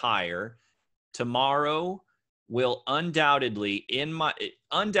wants it higher, tomorrow will undoubtedly in my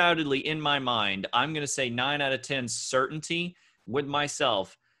mind, I'm going to say 9 out of 10 certainty with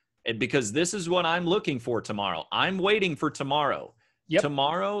myself, because this is what I'm looking for tomorrow. I'm waiting for tomorrow.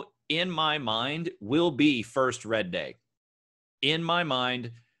 Tomorrow in my mind will be first red day. In my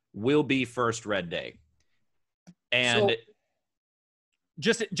mind will be first red day. And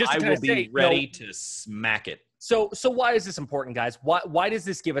just I will be ready to smack it. So why is this important, guys? Why does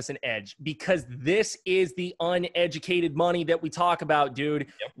this give us an edge? Because this is the uneducated money that we talk about, dude.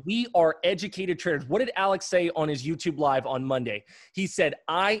 We are educated traders. What did Alex say on his YouTube live on Monday? He said,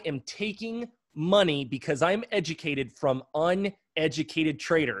 I am taking money because I'm educated from uneducated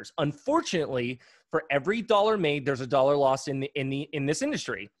traders. Unfortunately, for every dollar made, there's a dollar lost in this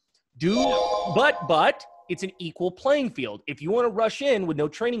industry. But it's an equal playing field. If you want to rush in with no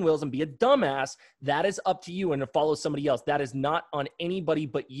training wheels and be a dumbass, that is up to you and to follow somebody else. That is not on anybody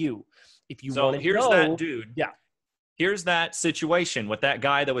but you. If you want to here's that dude. Yeah. Here's that situation with that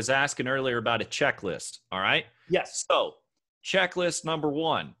guy that was asking earlier about a checklist. All right. Yes. So checklist number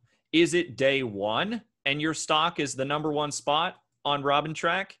 1, is it day 1 and your stock is the number 1 spot on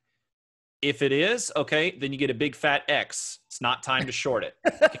RobinTrack? If it is, okay, then you get a big fat X. It's not time to short it.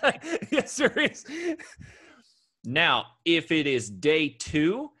 Okay? Yes, serious. Now, if it is day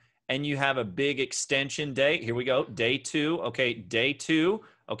 2 and you have a big extension day, here we go, day 2. Okay, day 2.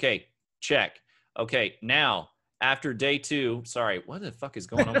 Okay, check. Okay, now after day 2, sorry, what the fuck is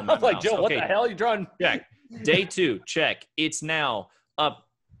going on with my mouse? Joe, what the hell are you drawing? Check. Day 2, check. It's now up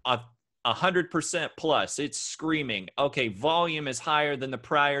 100% plus. It's screaming. Okay, volume is higher than the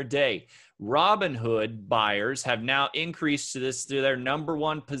prior day. Robinhood buyers have now increased to their number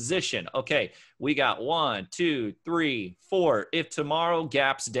 1 position. Okay, we got 1, 2, 3, 4. If tomorrow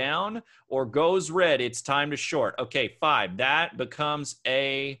gaps down or goes red, it's time to short. Okay, 5. That becomes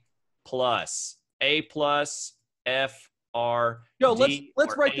A plus. A plus, F, R, Yo, D,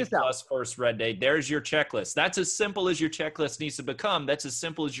 let's write this out. Plus first red day. There's your checklist. That's as simple as your checklist needs to become. That's as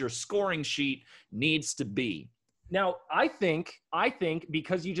simple as your scoring sheet needs to be. Now, I think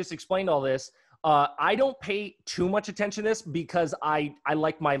because you just explained all this, I don't pay too much attention to this because I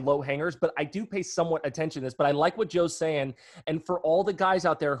like my low hangers, but I do pay somewhat attention to this. But I like what Joe's saying. And for all the guys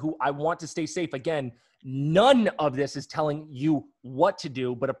out there who I want to stay safe, again, none of this is telling you what to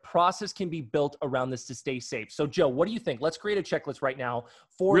do, but a process can be built around this to stay safe. So, Joe, what do you think? Let's create a checklist right now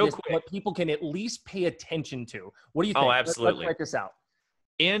for Real this, quick. what people can at least pay attention to. What do you think? Oh, absolutely. Let's write this out.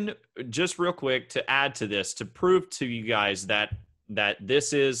 In just real quick to add to this, to prove to you guys that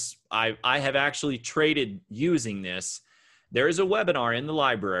this is, I have actually traded using this. There is a webinar in the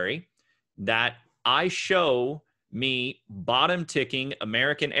library that I show me bottom ticking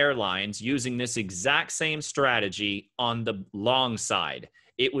American Airlines using this exact same strategy on the long side.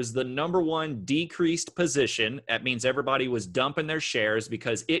 It was the #1 decreased position. That means everybody was dumping their shares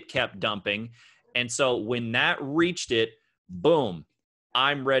because it kept dumping. And so when that reached it, boom,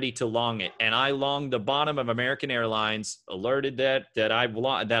 I'm ready to long it. And I longed the bottom of American Airlines, alerted that I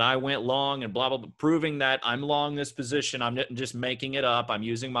went long and blah, blah, blah, proving that I'm long this position. I'm not just making it up. I'm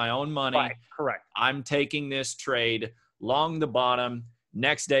using my own money. Right, correct. I'm taking this trade, long the bottom.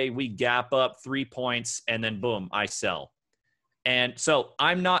 Next day, we gap up 3 points, and then boom, I sell. And so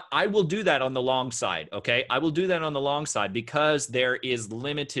I will do that on the long side, okay? I will do that on the long side because there is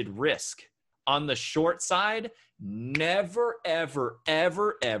limited risk. On the short side, never, ever,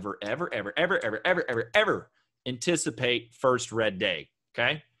 ever, ever, ever, ever, ever, ever, ever, ever, ever anticipate first red day.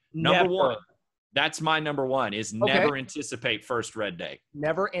 Okay. Never. #1. That's my #1 is never anticipate first red day.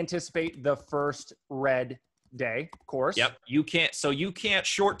 Never anticipate the first red day, of course. Yep. You can't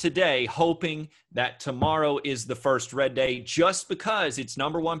short today hoping that tomorrow is the first red day just because it's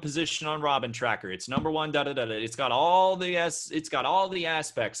 #1 position on Robin Tracker. It's #1, da, da, da, da. It's got all the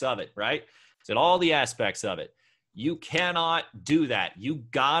aspects of it, right? It's got all the aspects of it. You cannot do that. You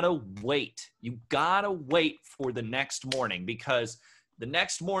gotta wait. You gotta wait for the next morning because the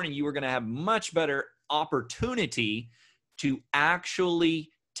next morning you are going to have much better opportunity to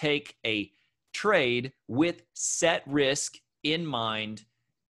actually take a trade with set risk in mind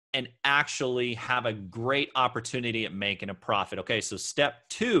and actually have a great opportunity at making a profit. Okay, so step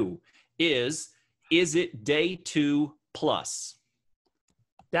 2 is it day 2 plus?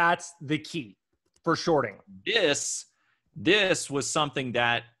 That's the key for shorting. This was something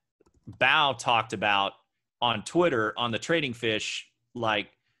that Bao talked about on Twitter on the Trading Fish, like,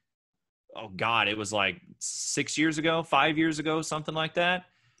 oh God, it was like 6 years ago, 5 years ago, something like that.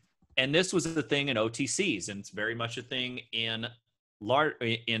 And this was the thing in OTCs, and it's very much a thing in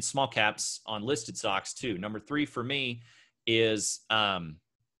small caps on listed stocks too. Number 3 for me is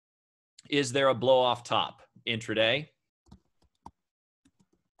there a blow off top intraday?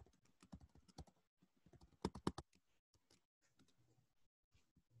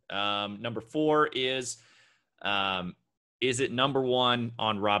 Number 4 is it #1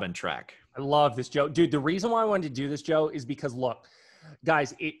 on Robin Track? I love this, Joe. Dude, the reason why I wanted to do this, Joe, is because look,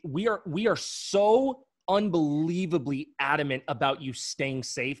 guys, we are so unbelievably adamant about you staying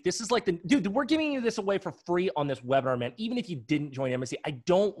safe. This is like dude, we're giving you this away for free on this webinar, man. Even if you didn't join MSC, I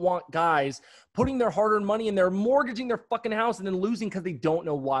don't want guys putting their hard-earned money and they're mortgaging their fucking house and then losing because they don't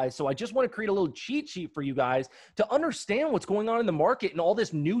know why. So I just want to create a little cheat sheet for you guys to understand what's going on in the market and all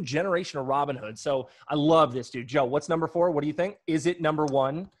this new generation of Robinhood. So I love this, dude. Joe, what's number 4? What do you think? Is it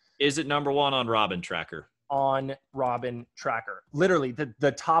 #1? Is it #1 on Robin Tracker? On Robin Tracker. Literally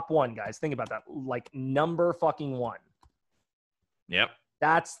the top one, guys. Think about that. Like #1. Yep.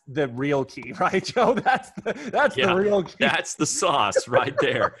 That's the real key, right, Joe? That's the real key. That's the sauce right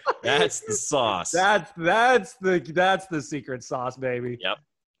there. That's the sauce. That's the secret sauce, baby. Yep.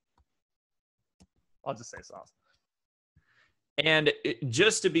 I'll just say sauce. And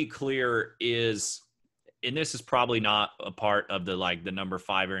just to be clear and this is probably not a part of the number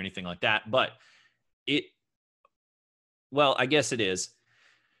 5 or anything like that, but well, I guess it is.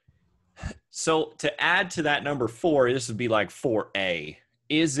 So to add to that number 4, this would be like 4A.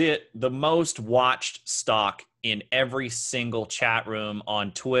 Is it the most watched stock in every single chat room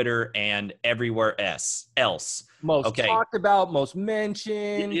on Twitter and everywhere else? Most talked about, most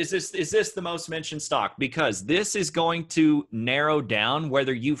mentioned. Is this the most mentioned stock? Because this is going to narrow down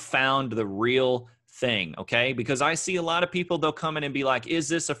whether you found the real thing, okay? Because I see a lot of people, they'll come in and be like, is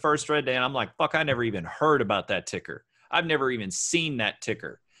this a first red day? And I'm like, fuck, I never even heard about that ticker. I've never even seen that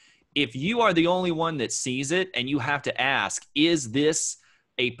ticker. If you are the only one that sees it and you have to ask, is this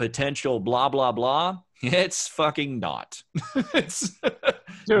a potential blah, blah, blah? It's fucking not.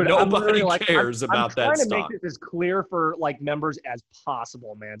 Dude, nobody cares about that stock. I'm trying to make this as clear for like members as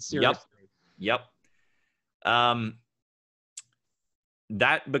possible, man. Seriously. Yep.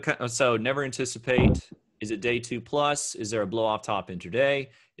 So never anticipate Is it day 2 plus? Is there a blow off top intraday?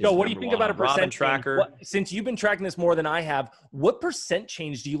 So what do you think about a percent tracker? Since you've been tracking this more than I have, what percent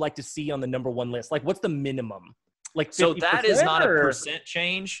change do you like to see on the number one list? Like, what's the minimum? Like 50%, so that is not a percent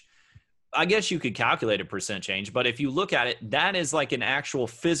change. I guess you could calculate a percent change, but if you look at it, that is like an actual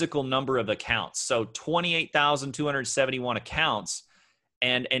physical number of accounts. So 28,271 accounts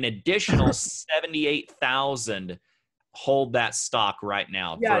and an additional 78,000 hold that stock right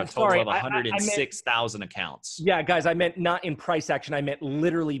now for a total of 106,000 accounts. Yeah, guys, I meant not in price action. I meant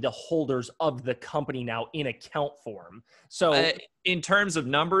literally the holders of the company now in account form. So in terms of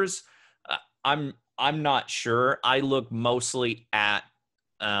numbers, I'm not sure. I look mostly at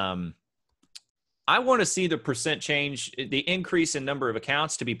I want to see the percent change, the increase in number of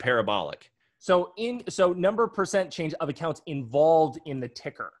accounts to be parabolic. So number percent change of accounts involved in the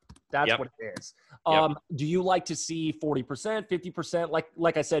ticker. That's what it is. Do you like to see 40%, 50%?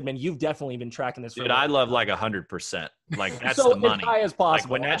 Like I said, man, you've definitely been tracking this. Dude, I love like 100%. Like that's so the money. As high as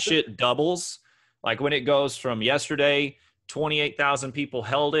possible. Like when that shit doubles, like when it goes from yesterday, 28,000 people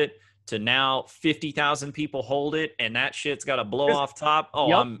held it to now 50,000 people hold it, and that shit's got a blow off top.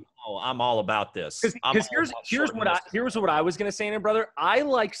 I'm all about this. Because here's what I was gonna say, in it, brother. I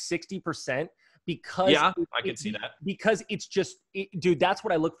like 60% because I can see that, because it's just dude, that's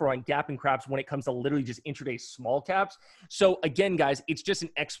what I look for on gap and craps when it comes to literally just intraday small caps. So again, guys, it's just an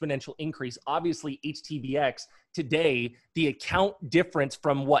exponential increase. Obviously, HTVX today, the account difference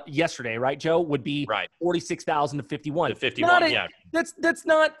from what yesterday, right, Joe, would be 46,000 to 51. That's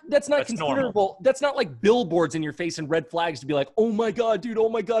not considerable. Normal. That's not like billboards in your face and red flags to be like, oh my god, dude, oh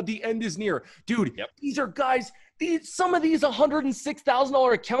my god, the end is near, dude. These are guys. Some of these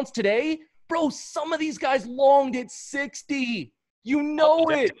 $106,000 accounts today. Bro, some of these guys longed at 60. You know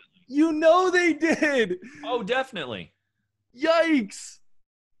it. You know they did. Oh, definitely. Yikes.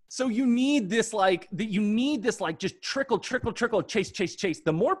 So you need this just trickle, chase.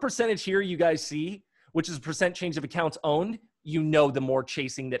 The more percentage here you guys see, which is percent change of accounts owned, you know the more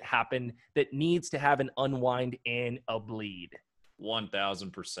chasing that happened that needs to have an unwind and a bleed.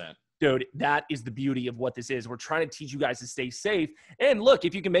 1,000%. Dude, that is the beauty of what this is. We're trying to teach you guys to stay safe. And look,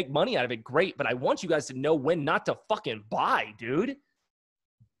 if you can make money out of it, great. But I want you guys to know when not to fucking buy, dude.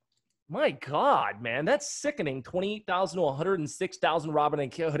 My God, man. That's sickening. 28,000 to 106,000 Robin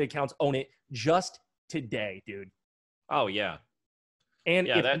and Hood accounts own it just today, dude. Oh, yeah. And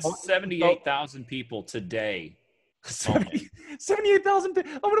that's 78,000 people today. 78,000.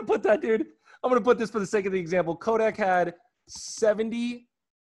 I'm going to put that, dude. I'm going to put this for the sake of the example. KODK had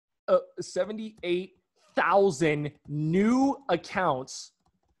 78,000 new accounts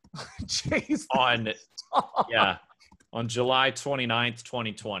on July 29th,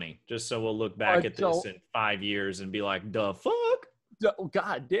 2020. Just so we'll look back at this in 5 years and be like, the fuck?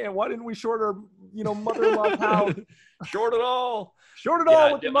 God damn, why didn't we short our, mother-in-law's house? Short it all. Short it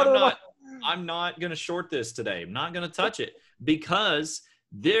all with the mother-in-law. I'm not going to short this today. I'm not going to touch it because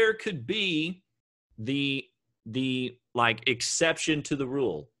there could be the like exception to the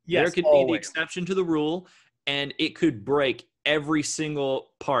rule. Yes, there could be the exception to the rule, and it could break every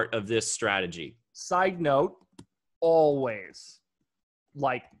single part of this strategy. Side note, always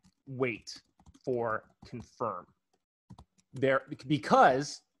wait for confirm.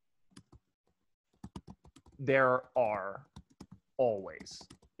 Because there are always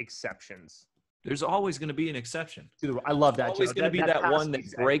exceptions. There's always going to be an exception. I love that. There's always going to be that one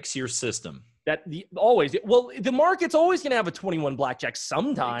that breaks your system. The market's always going to have a 21 blackjack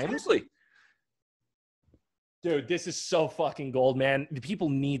sometimes. Exactly. Dude, this is so fucking gold, man. People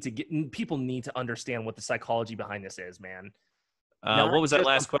need to understand what the psychology behind this is, man. What was that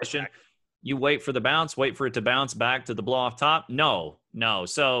last question? You wait for the bounce, wait for it to bounce back to the blow off top? No.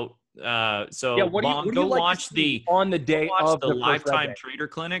 So go watch the lifetime trader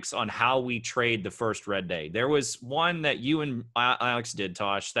clinics on how we trade the first red day. There was one that you and Alex did,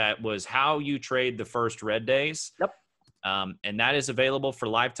 Tosh, that was how you trade the first red days. Yep. And that is available for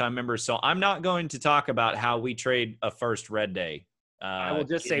lifetime members. So I'm not going to talk about how we trade a first red day. I will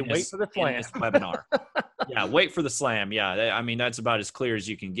just say, wait for the slam. This webinar. Yeah, wait for the slam. Yeah, I mean, that's about as clear as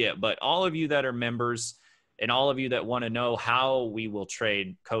you can get. But all of you that are members and all of you that want to know how we will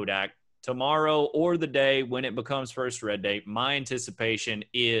trade KODK tomorrow or the day when it becomes first red day, my anticipation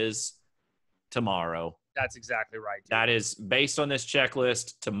is tomorrow. That's exactly right, dude. That is based on this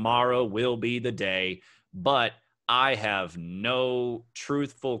checklist. Tomorrow will be the day, but I have no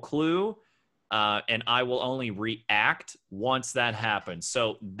truthful clue. And I will only react once that happens.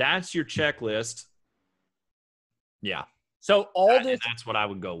 So that's your checklist. Yeah. So all this, and that's what I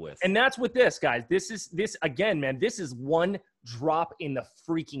would go with. and that's what this, guys, this again, man, this is one drop in the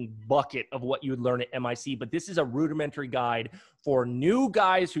freaking bucket of what you would learn at MIC, but this is a rudimentary guide for new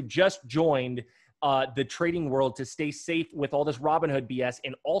guys who just joined the trading world to stay safe with all this Robinhood BS,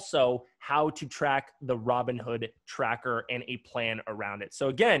 and also how to track the Robinhood tracker and a plan around it. So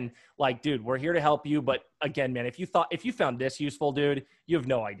again, like, dude, we're here to help you. But again, man, if you found this useful, dude, you have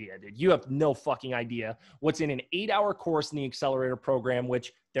no idea, dude. You have no fucking idea what's in an 8-hour course in the accelerator program,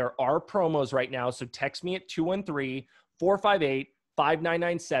 which there are promos right now. So text me at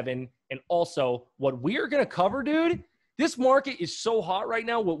 213-458-5997. And also what we are going to cover, dude, this market is so hot right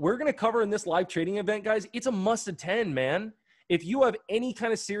now. What we're going to cover in this live trading event, guys, it's a must attend, man. If you have any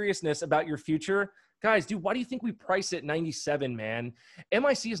kind of seriousness about your future, guys, dude, why do you think we price it 97, man?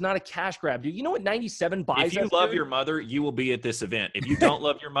 MIC is not a cash grab, dude. You know what 97 buys? If you love your mother, you will be at this event. If you don't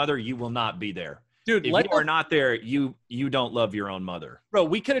love your mother, you will not be there. Dude, if you are not there, you don't love your own mother. Bro,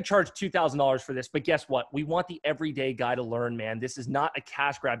 we could have charged $2,000 for this, but guess what? We want the everyday guy to learn, man. This is not a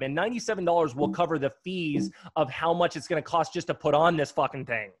cash grab. And $97 will cover the fees of how much it's going to cost just to put on this fucking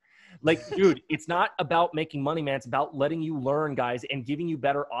thing. Like, dude, it's not about making money, man. It's about letting you learn, guys, and giving you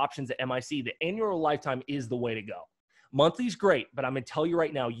better options at MIC. The annual lifetime is the way to go. Monthly's great, but I'm going to tell you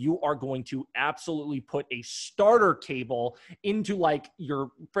right now, you are going to absolutely put a starter cable into like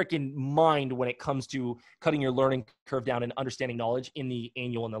your freaking mind when it comes to cutting your learning curve down and understanding knowledge in the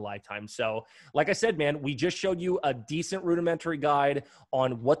annual and the lifetime. So like I said, man, we just showed you a decent rudimentary guide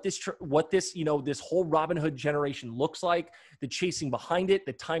on what this, you know, this whole Robinhood generation looks like, the chasing behind it,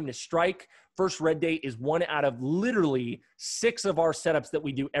 the time to strike. First red day is one out of literally 6 of our setups that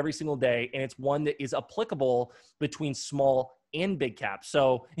we do every single day. And it's one that is applicable between small and big cap.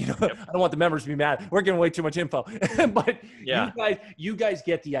 So, you know, yep. I don't want the members to be mad. We're giving away too much info, but yeah, you guys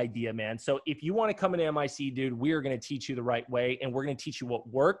get the idea, man. So if you want to come into MIC, dude, we are going to teach you the right way, and we're going to teach you what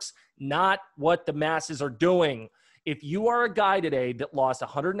works, not what the masses are doing. If you are a guy today that lost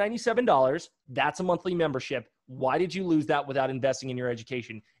 $197, that's a monthly membership. Why did you lose that without investing in your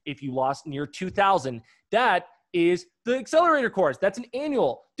education? If you lost near $2,000, that is the accelerator course. That's an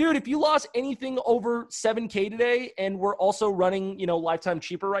annual. Dude, if you lost anything over 7K today, and we're also running, you know, lifetime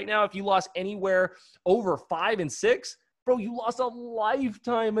cheaper right now, if you lost anywhere over 5 and 6, bro, you lost a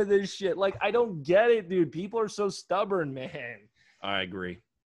lifetime of this shit. Like, I don't get it, dude. People are so stubborn, man. I agree.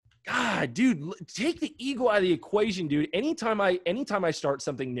 God, dude, take the ego out of the equation, dude. Anytime I start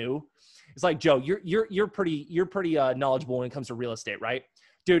something new, it's like, Joe, you're pretty knowledgeable when it comes to real estate, right?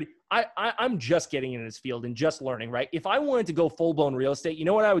 Dude, I'm just getting into this field and just learning, right? If I wanted to go full-blown real estate, you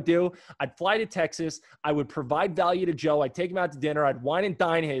know what I would do? I'd fly to Texas. I would provide value to Joe. I'd take him out to dinner. I'd wine and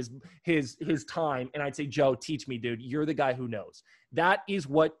dine his time. And I'd say, Joe, teach me, dude. You're the guy who knows. That is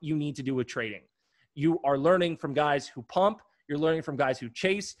what you need to do with trading. You are learning from guys who pump. You're learning from guys who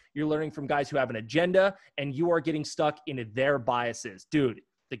chase. You're learning from guys who have an agenda. And you are getting stuck into their biases. Dude,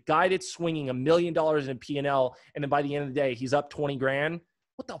 the guy that's swinging $1 million in P&L, and then by the end of the day, he's up 20 grand.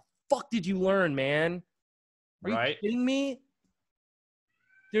 What the fuck did you learn, man? Are you kidding me?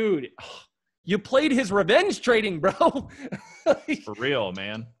 Dude, you played his revenge trading, bro. For real,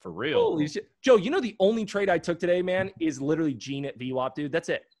 man. For real. Holy shit. Joe, you know the only trade I took today, man, is literally Gene at VWAP, dude. That's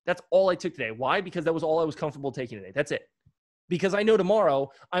it. That's all I took today. Why? Because that was all I was comfortable taking today. That's it. Because I know tomorrow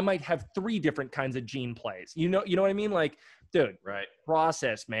I might have 3 different kinds of Gene plays. You know what I mean? Like, dude,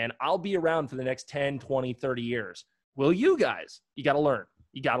 process, man. I'll be around for the next 10, 20, 30 years. Will you guys? You got to learn.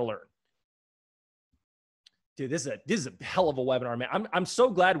 You got to learn. Dude, this is a hell of a webinar, man. I'm so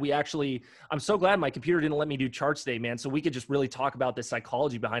glad I'm so glad my computer didn't let me do charts today, man. So we could just really talk about the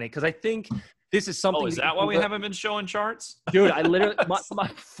psychology behind it. Cause I think this is something. Oh, is that why we haven't been showing charts? Dude, I literally,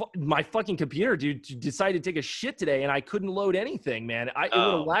 my fucking computer, dude, decided to take a shit today and I couldn't load anything, man. It would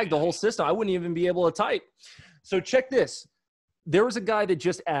have lagged the whole system. I wouldn't even be able to type. So check this. There was a guy that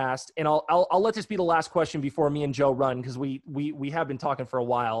just asked, and I'll let this be the last question before me and Joe run, because we have been talking for a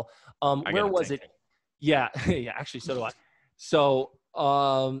while. Where was it? Yeah, yeah. Actually, so do I. So,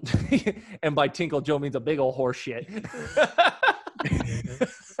 and by tinkle, Joe means a big old horse shit.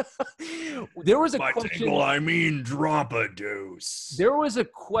 There was a question. Tinkle, I mean drop a deuce. There was a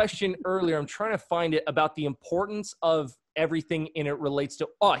question earlier. I'm trying to find it about the importance of everything in it relates to.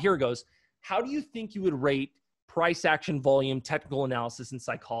 Oh, here it goes. How do you think you would rate price action volume, technical analysis, and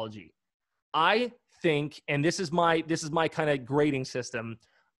psychology? I think, and this is my kind of grading system,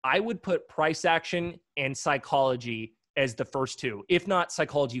 I would put price action and psychology as the first 2, if not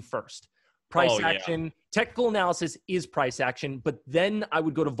psychology first. price Oh, yeah. action. Technical analysis is price action, but then I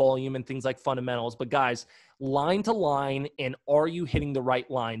would go to volume and things like fundamentals. But guys, line to line, and are you hitting the right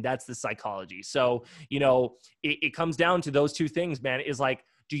line? That's the psychology. So, it comes down to those two things, man, is like,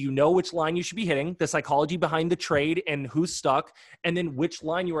 do you know which line you should be hitting, the psychology behind the trade and who's stuck, and then which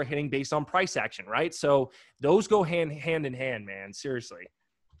line you are hitting based on price action, right? So those go hand in hand, man. Seriously.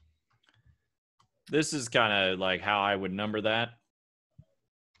 This is kind of like how I would number that.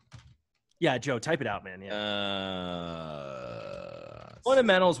 Yeah, Joe, type it out, man. Yeah.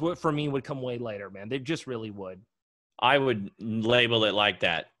 Fundamentals for me would come way later, man. They just really would. I would label it like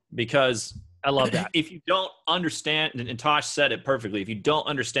that because I love that. If you don't understand, and Tosh said it perfectly, if you don't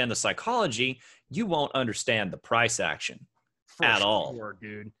understand the psychology, you won't understand the price action at all.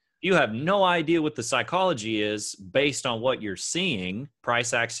 Dude. You have no idea what the psychology is based on what you're seeing.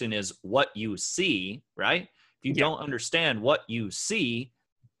 Price action is what you see, right? If you don't understand what you see,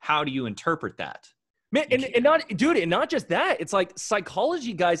 how do you interpret that? Man, and not just that. It's like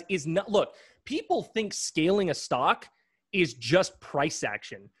psychology, guys, is not, look, people think scaling a stock is just price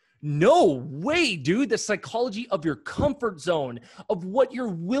action. No way, dude. The psychology of your comfort zone, of what you're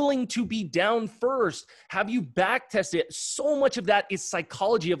willing to be down first. Have you back tested it? So much of that is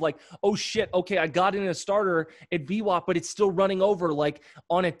psychology of like, oh shit, okay, I got in a starter at VWAP, but it's still running over. Like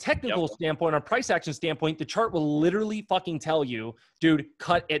on a technical standpoint, on a price action standpoint, the chart will literally fucking tell you, dude,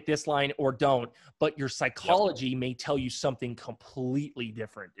 cut at this line or don't. But your psychology may tell you something completely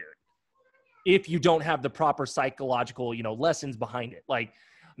different, dude. If you don't have the proper psychological, lessons behind it. Like,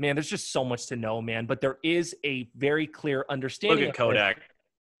 man, there's just so much to know, man. But there is a very clear understanding. Look at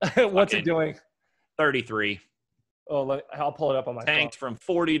KODK. What's it doing? 33. Oh, I'll pull it up on my phone. Tanked from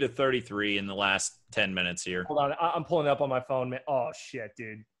 40 to 33 in the last 10 minutes here. Hold on. I'm pulling it up on my phone, man. Oh, shit,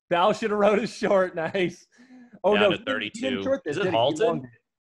 dude. Val should have wrote it short. Nice. Oh, down no. to 32. He didn't short this, is it halted?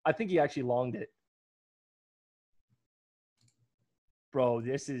 I think he actually longed it. Bro,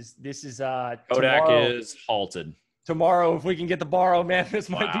 this is KODK tomorrow. is halted. Tomorrow, if we can get the borrow, man, this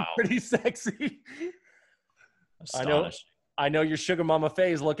might be pretty sexy. Astonished. I know your sugar mama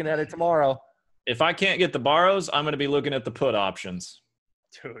phase looking at it tomorrow. If I can't get the borrows, I'm going to be looking at the put options.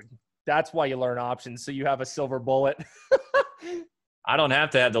 Dude, that's why you learn options, so you have a silver bullet. I don't have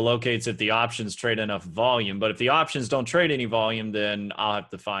to have the locates if the options trade enough volume, but if the options don't trade any volume, then I'll have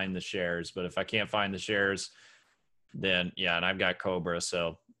to find the shares. But if I can't find the shares, then yeah, and I've got Cobra,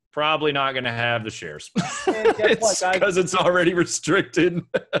 so probably not going to have the shares. Because it's already restricted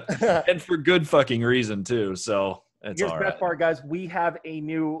and for good fucking reason too. So it's here's the best part, guys. We have a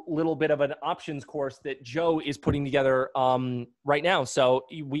new little bit of an options course that Joe is putting together right now. So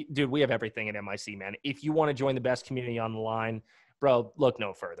we have everything at MIC, man. If you want to join the best community on the line, bro, look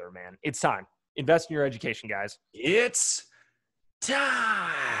no further, man. It's time. Invest in your education, guys. It's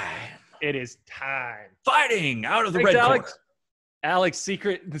time. It is time. Fighting out of the red corner. Alex,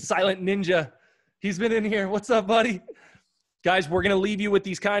 Secret, the silent ninja. He's been in here. What's up, buddy? Guys, we're going to leave you with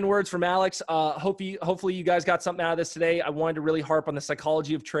these kind words from Alex. Hopefully you guys got something out of this today. I wanted to really harp on the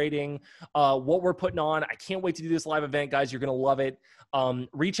psychology of trading, what we're putting on. I can't wait to do this live event, guys. You're going to love it.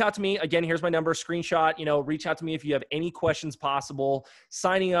 Reach out to me. Again, here's my number, screenshot. Reach out to me if you have any questions possible.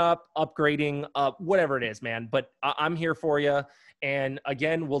 Signing up, upgrading, whatever it is, man. But I'm here for you. And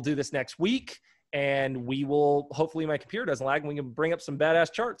again, we'll do this next week. And we will, hopefully my computer doesn't lag and we can bring up some badass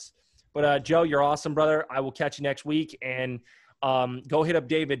charts. But Joe, you're awesome, brother. I will catch you next week. And go hit up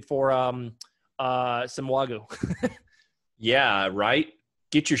David for some Wagyu. Yeah, right.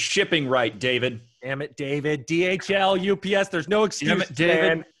 Get your shipping right, David. Damn it, David. DHL, UPS, there's no excuse, damn it,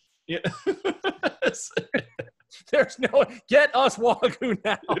 David. Yeah. There's no, get us Wagyu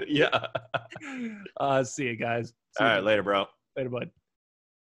now. Yeah. See you guys. All right, later, bro. Later, bud.